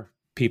Weimar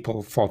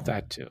people fought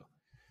that too.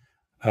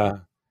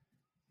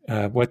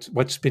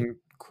 What's been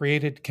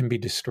created can be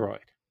destroyed.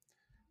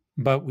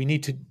 But we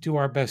need to do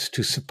our best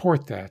to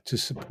support that, to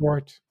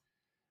support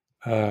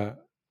an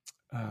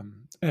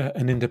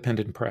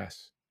independent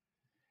press,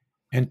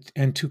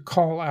 and to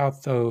call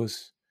out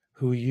those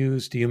who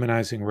use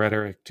dehumanizing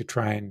rhetoric to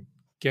try and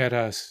get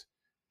us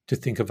to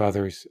think of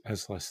others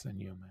as less than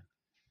human.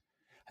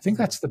 I think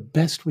that's the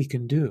best we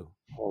can do,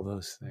 all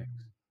those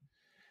things.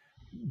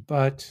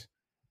 But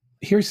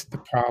here's the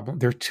problem.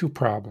 There are two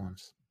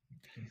problems.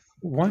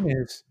 One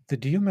is the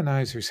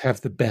dehumanizers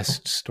have the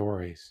best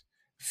stories.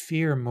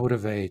 Fear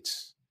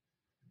motivates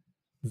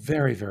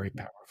very, very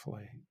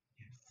powerfully.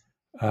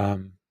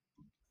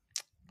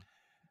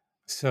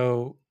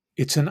 So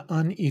it's an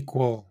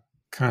unequal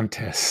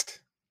contest.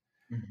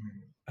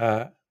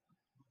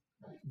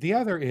 The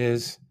other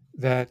is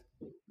that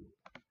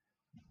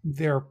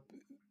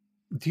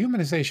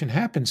dehumanization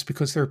happens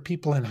because there are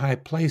people in high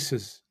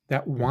places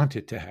that want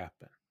it to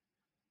happen,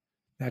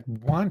 that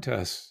want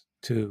us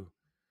to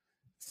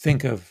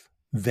think of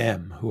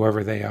them,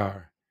 whoever they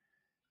are,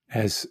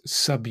 as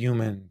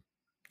subhuman,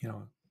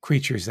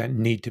 creatures that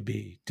need to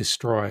be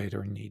destroyed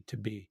or need to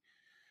be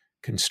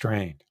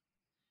constrained.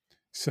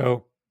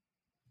 So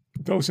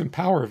those in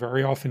power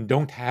very often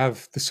don't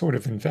have the sort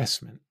of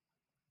investment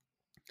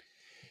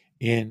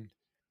in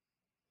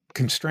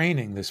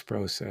constraining this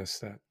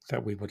process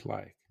that we would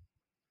like.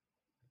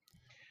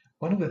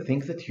 One of the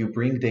things that you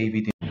bring,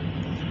 David.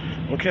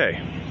 Okay,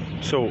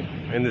 so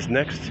in this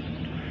next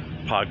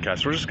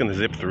podcast, we're just going to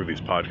zip through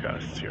these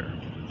podcasts here.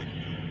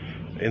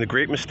 In The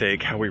Great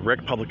Mistake, How We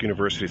Wreck Public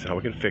Universities and How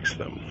We Can Fix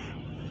Them,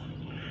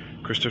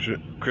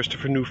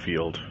 Christopher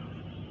Newfield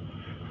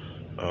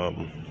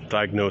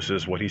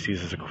diagnoses what he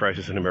sees as a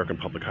crisis in American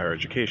public higher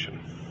education.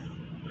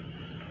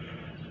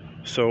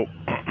 So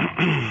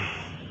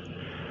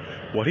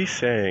what he's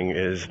saying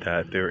is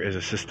that there is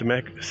a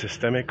systemic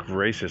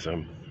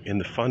racism in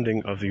the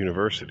funding of the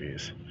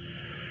universities,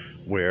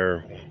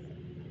 where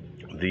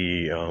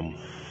the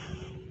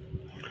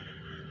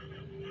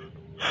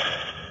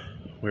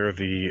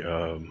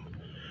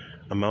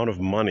amount of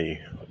money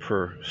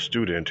per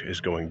student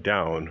is going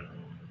down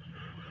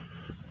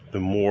the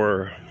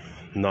more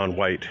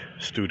non-white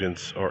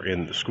students are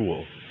in the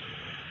school,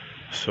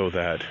 so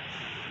that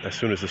as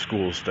soon as the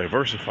school's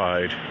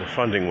diversified, the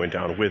funding went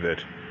down with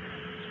it.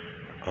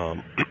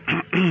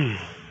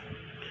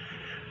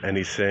 And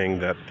he's saying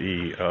that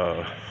the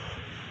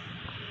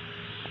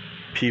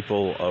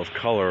people of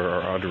color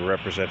are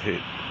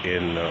underrepresented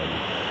in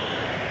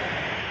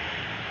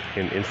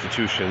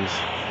institutions,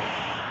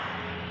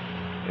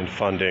 in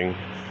funding,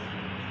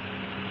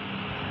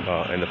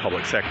 in the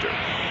public sector.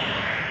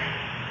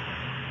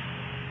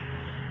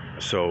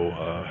 So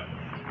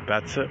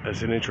that's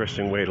an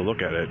interesting way to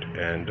look at it,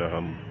 and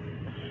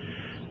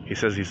he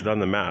says he's done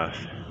the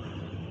math,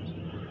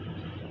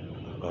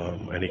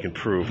 and he can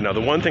prove. Now,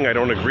 the one thing I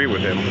don't agree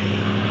with him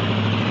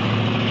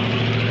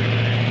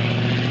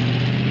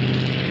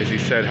is he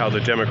said how the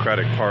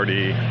Democratic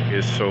Party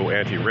is so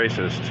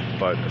anti-racist,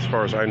 but as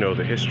far as I know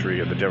the history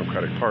of the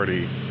Democratic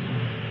Party,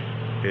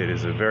 it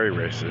is a very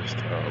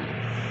racist,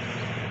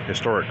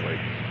 historically.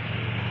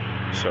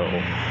 So,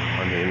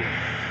 I mean,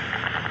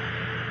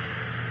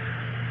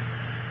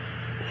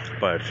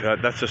 but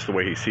that's just the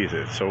way he sees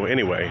it. So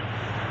anyway,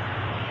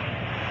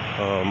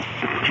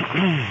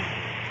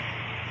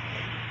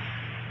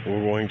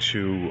 we're going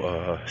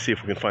to see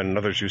if we can find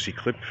another juicy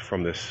clip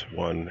from this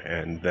one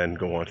and then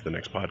go on to the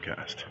next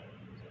podcast.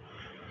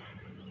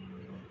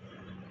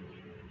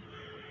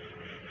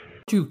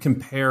 to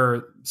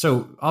compare?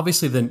 So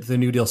obviously the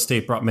New Deal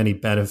state brought many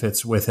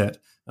benefits with it,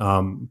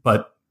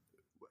 but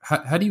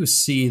how do you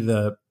see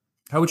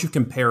how would you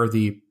compare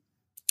the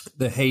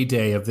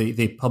heyday of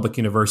the public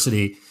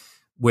university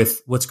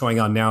with what's going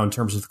on now in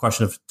terms of the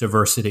question of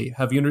diversity?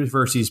 Have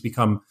universities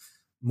become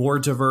more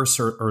diverse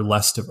or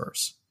less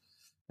diverse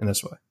in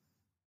this way?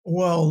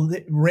 Well,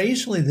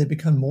 racially, they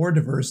become more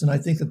diverse, and I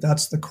think that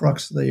that's the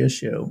crux of the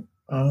issue.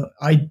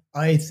 I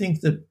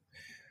think that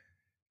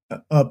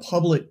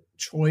public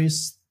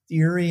choice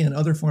theory and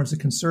other forms of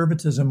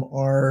conservatism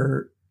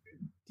are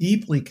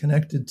deeply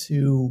connected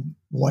to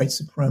white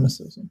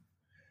supremacism.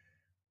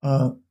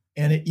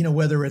 And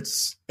whether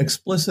it's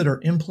explicit or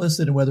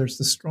implicit, and whether it's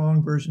the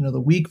strong version or the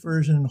weak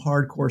version,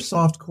 hardcore,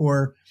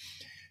 softcore,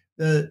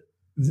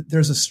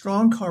 there's a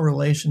strong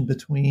correlation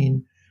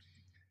between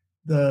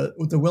the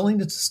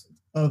willingness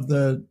of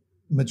the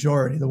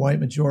majority, the white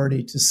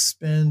majority, to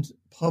spend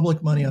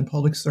public money on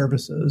public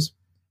services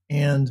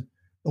and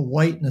the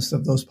whiteness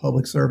of those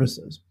public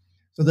services.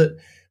 So that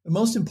the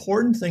most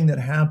important thing that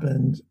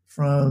happened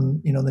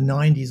from the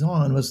 90s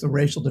on was the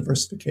racial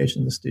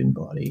diversification of the student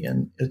body,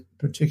 and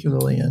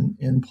particularly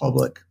in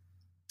public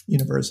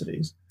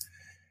universities.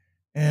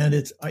 And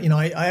it's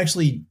I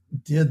actually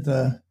did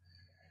the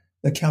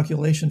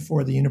calculation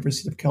for the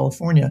University of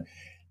California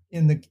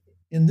in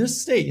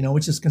this state,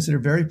 which is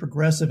considered very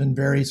progressive and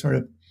very sort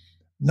of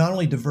not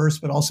only diverse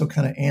but also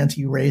kind of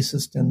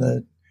anti-racist in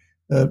the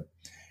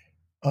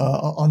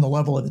on the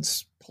level of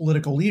its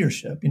political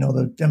leadership.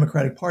 The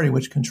Democratic Party,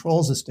 which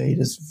controls the state,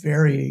 is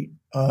very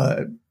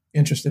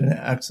interested in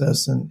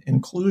access and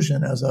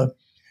inclusion as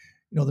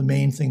the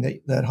main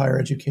thing that higher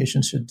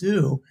education should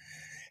do.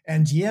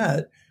 And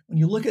yet, when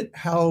you look at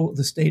how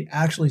the state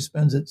actually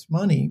spends its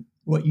money,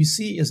 what you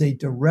see is a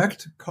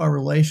direct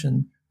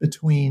correlation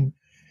between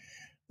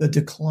the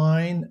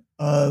decline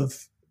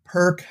of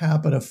per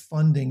capita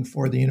funding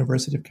for the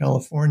University of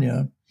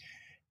California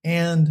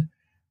and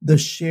the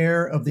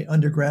share of the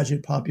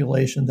undergraduate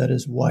population that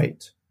is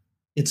white.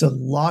 It's a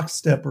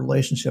lockstep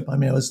relationship. I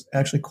was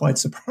actually quite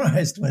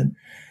surprised when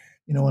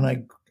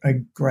I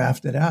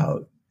graphed it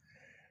out.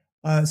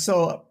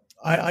 So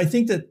I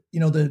think that,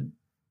 the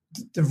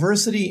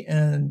diversity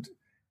and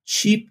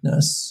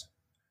cheapness,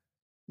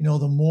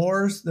 the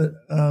more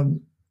that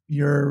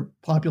your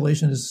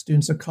population is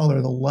students of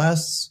color, the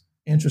less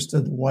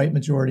interested the white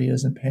majority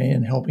is in paying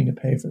and helping to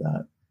pay for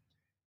that.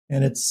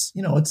 And it's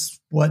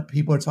what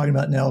people are talking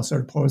about now,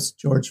 sort of post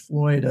George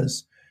Floyd,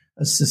 as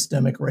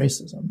systemic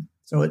racism.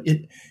 So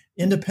it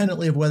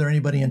independently of whether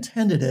anybody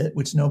intended it,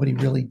 which nobody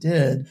really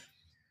did,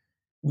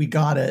 we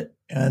got it.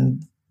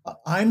 And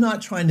I'm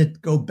not trying to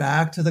go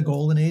back to the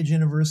Golden Age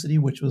University,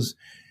 which was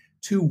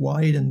too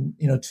white and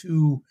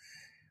too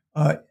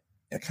kind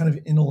of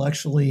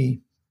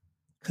intellectually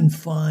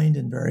confined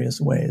in various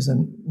ways,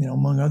 and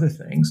among other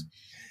things.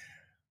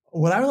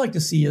 What I would like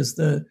to see is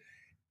an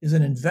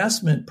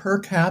investment per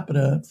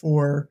capita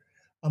for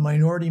a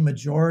minority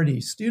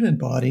majority student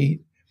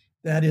body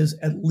that is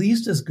at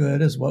least as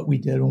good as what we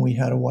did when we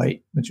had a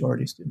white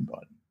majority student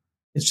body.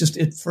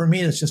 For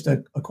me, it's just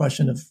a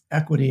question of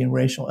equity and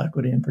racial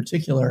equity in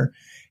particular.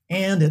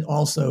 And it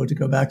also, to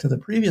go back to the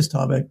previous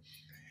topic.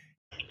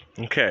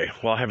 Okay,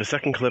 well, I have a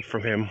second clip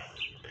from him,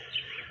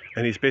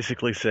 and he's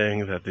basically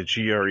saying that the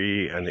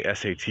GRE and the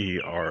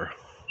SAT are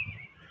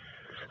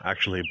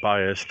actually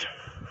biased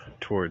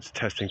towards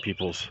testing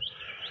people's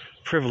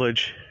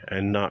privilege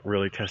and not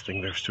really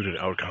testing their student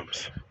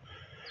outcomes.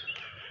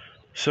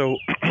 So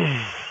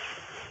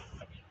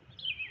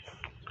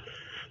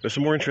there's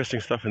some more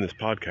interesting stuff in this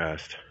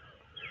podcast.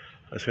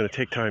 It's going to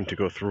take time to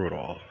go through it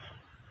all.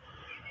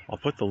 I'll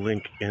put the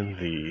link in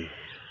the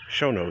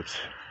show notes,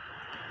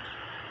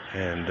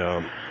 and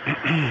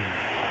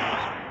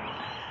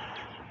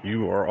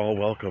you are all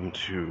welcome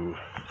to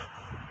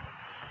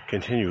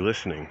continue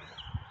listening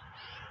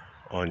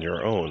on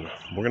your own.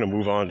 We're going to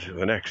move on to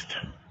the next,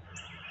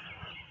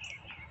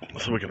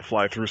 so we can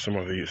fly through some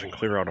of these and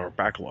clear out our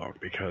backlog,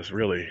 because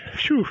really,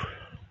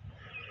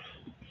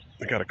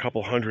 we got a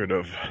couple hundred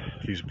of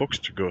these books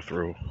to go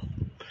through,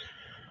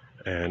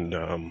 and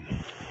I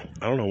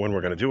don't know when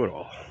we're going to do it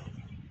all.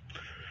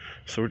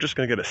 So we're just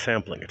going to get a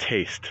sampling, a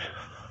taste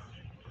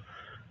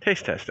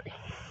testing,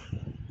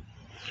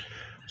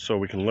 so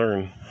we can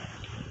learn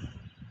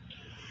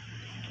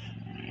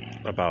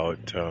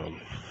about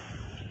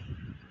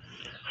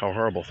how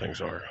horrible things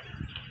are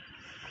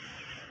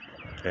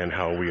and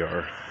how we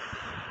are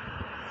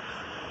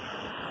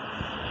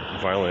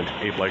violent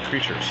ape-like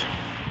creatures.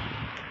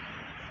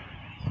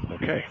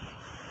 Okay,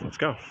 let's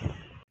go. In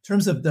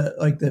terms of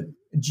the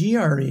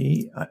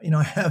GRE,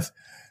 I have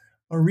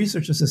a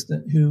research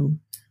assistant who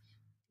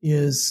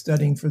is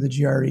studying for the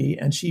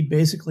GRE, and she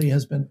basically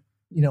has been,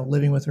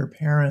 living with her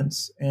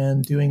parents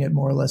and doing it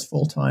more or less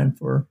full time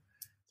for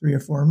 3 or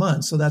 4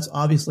 months. So that's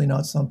obviously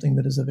not something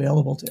that is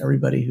available to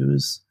everybody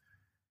who's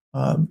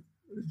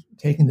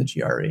taking the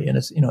GRE, and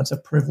it's a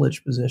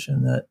privileged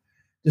position that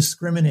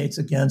discriminates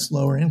against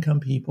lower income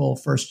people,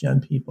 first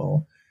gen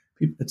people,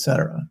 et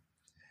cetera.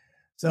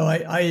 So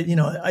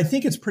I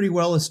think it's pretty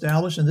well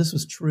established, and this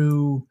was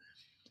true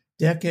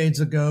decades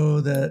ago,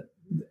 that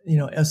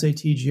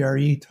SAT,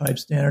 GRE type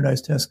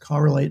standardized tests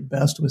correlate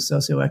best with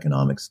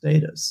socioeconomic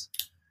status,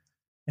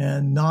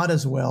 and not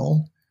as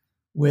well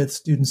with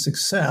student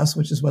success,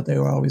 which is what they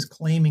were always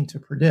claiming to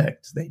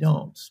predict. They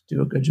don't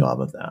do a good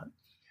job of that.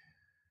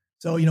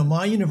 So,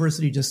 my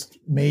university just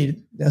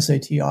made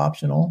SAT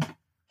optional.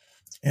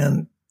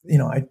 And,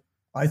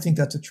 I think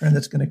that's a trend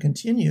that's going to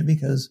continue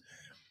because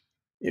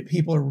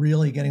people are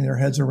really getting their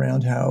heads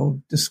around how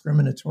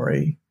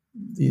discriminatory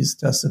these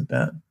tests have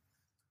been.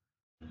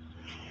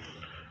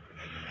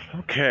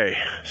 Okay,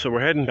 so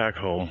we're heading back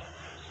home.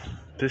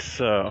 This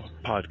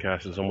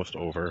podcast is almost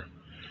over.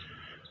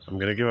 I'm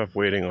going to give up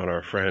waiting on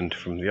our friend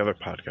from the other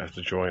podcast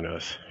to join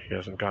us. He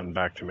hasn't gotten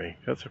back to me.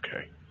 That's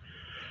okay.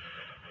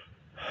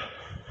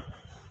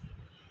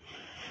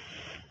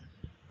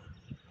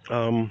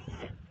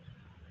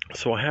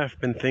 So I have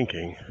been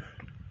thinking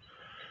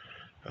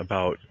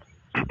about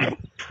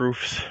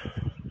proofs,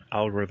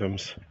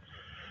 algorithms,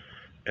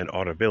 and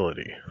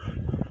audibility.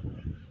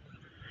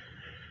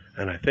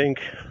 And I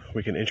think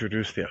we can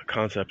introduce the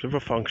concept of a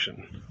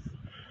function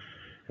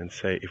and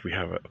say if we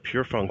have a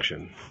pure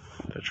function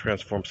that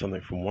transforms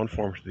something from one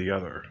form to the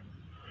other,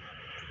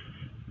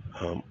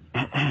 and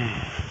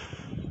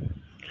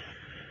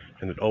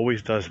it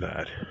always does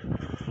that,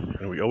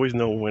 and we always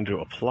know when to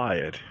apply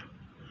it,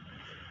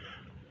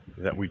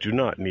 that we do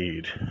not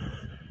need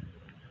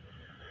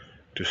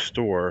to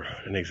store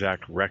an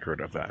exact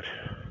record of that,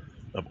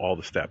 of all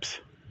the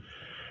steps,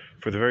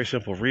 for the very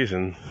simple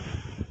reason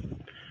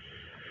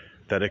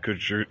that it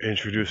could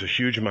introduce a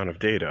huge amount of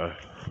data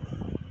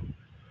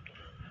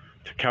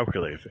to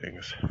calculate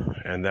things,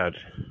 and that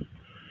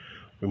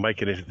we might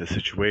get into the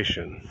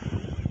situation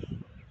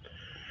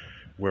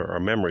where our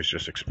memory is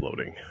just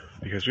exploding,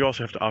 because we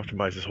also have to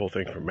optimize this whole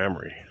thing for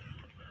memory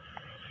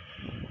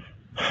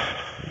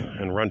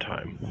and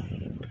runtime.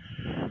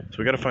 So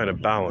we got to find a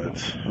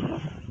balance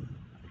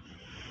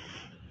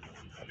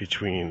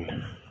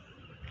between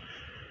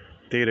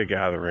data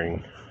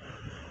gathering,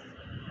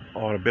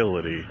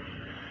 audibility,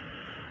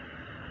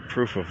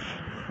 proof of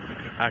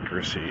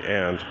accuracy,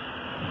 and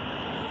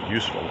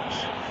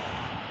usefulness.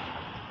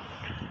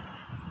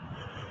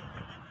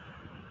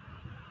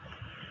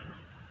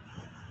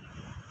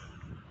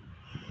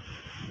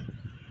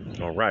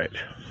 All right.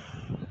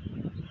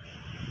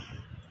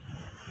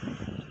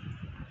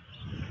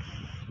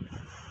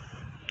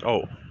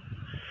 Oh,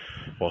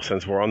 well,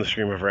 since we're on the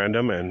stream of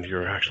random and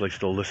you're actually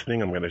still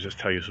listening, I'm going to just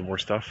tell you some more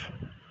stuff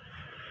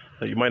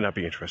that you might not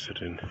be interested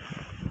in.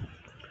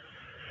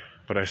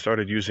 But I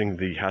started using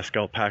the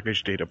Haskell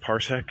package data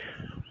parsec,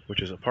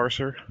 which is a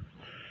parser,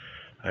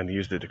 and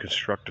used it to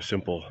construct a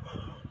simple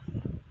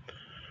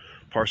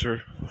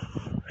parser.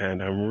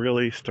 And I'm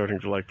really starting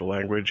to like the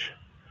language,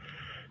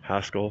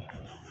 Haskell.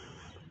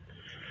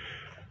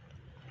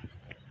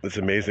 It's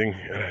amazing,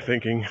 and I'm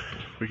thinking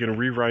we can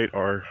rewrite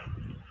our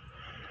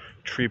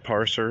tree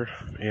parser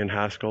in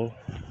Haskell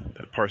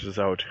that parses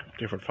out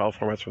different file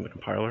formats from the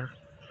compiler.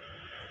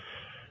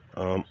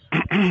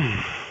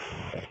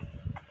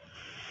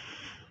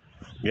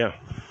 Yeah.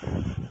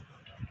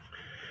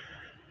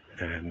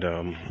 And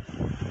I'm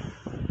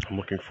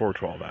looking forward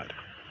to all that.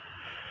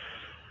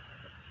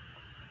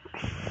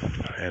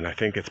 And I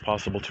think it's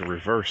possible to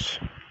reverse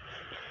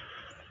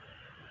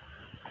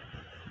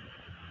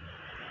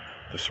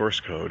the source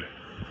code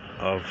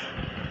of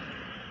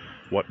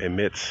what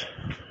emits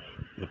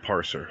the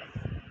parser.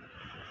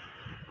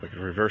 We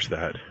can reverse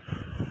that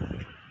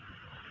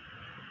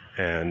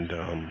and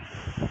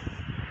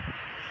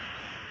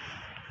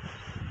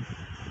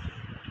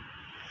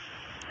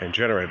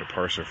generate a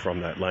parser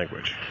from that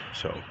language.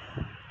 So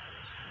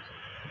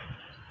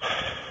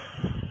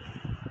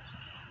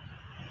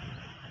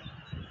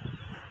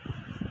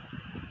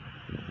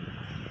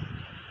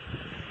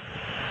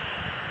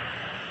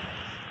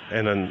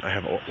and then I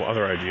have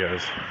other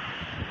ideas.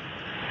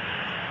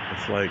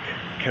 It's like,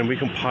 can we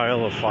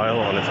compile a file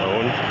on its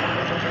own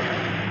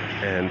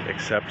and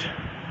accept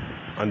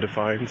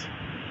undefineds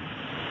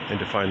and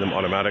define them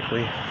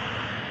automatically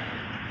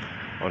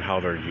on how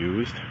they're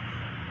used?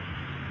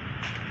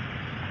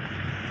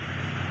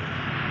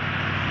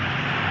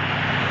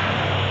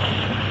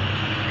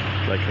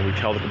 Like, can we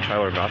tell the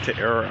compiler not to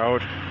error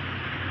out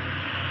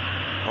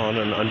on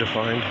an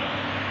undefined?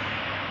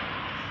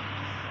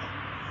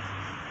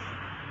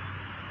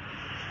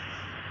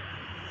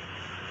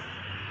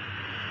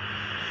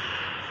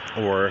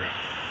 Or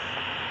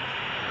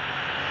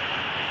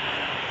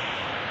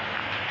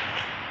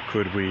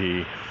could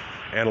we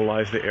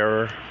analyze the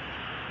error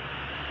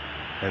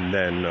and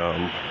then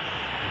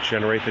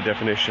generate the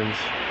definitions,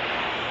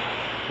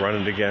 run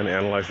it again,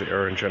 analyze the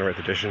error, and generate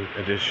the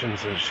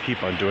additions, and just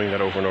keep on doing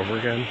that over and over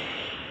again?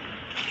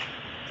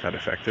 Is that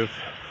effective?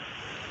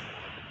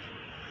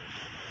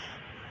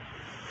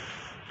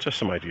 Just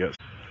some ideas.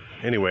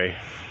 Anyway,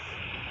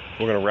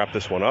 we're going to wrap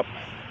this one up.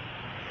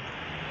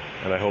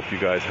 And I hope you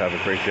guys have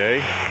a great day,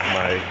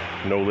 my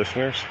no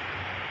listeners.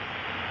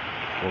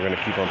 We're going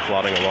to keep on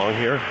plodding along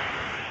here.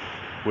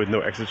 with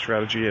no exit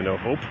strategy and no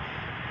hope.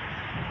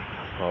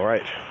 All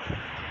right.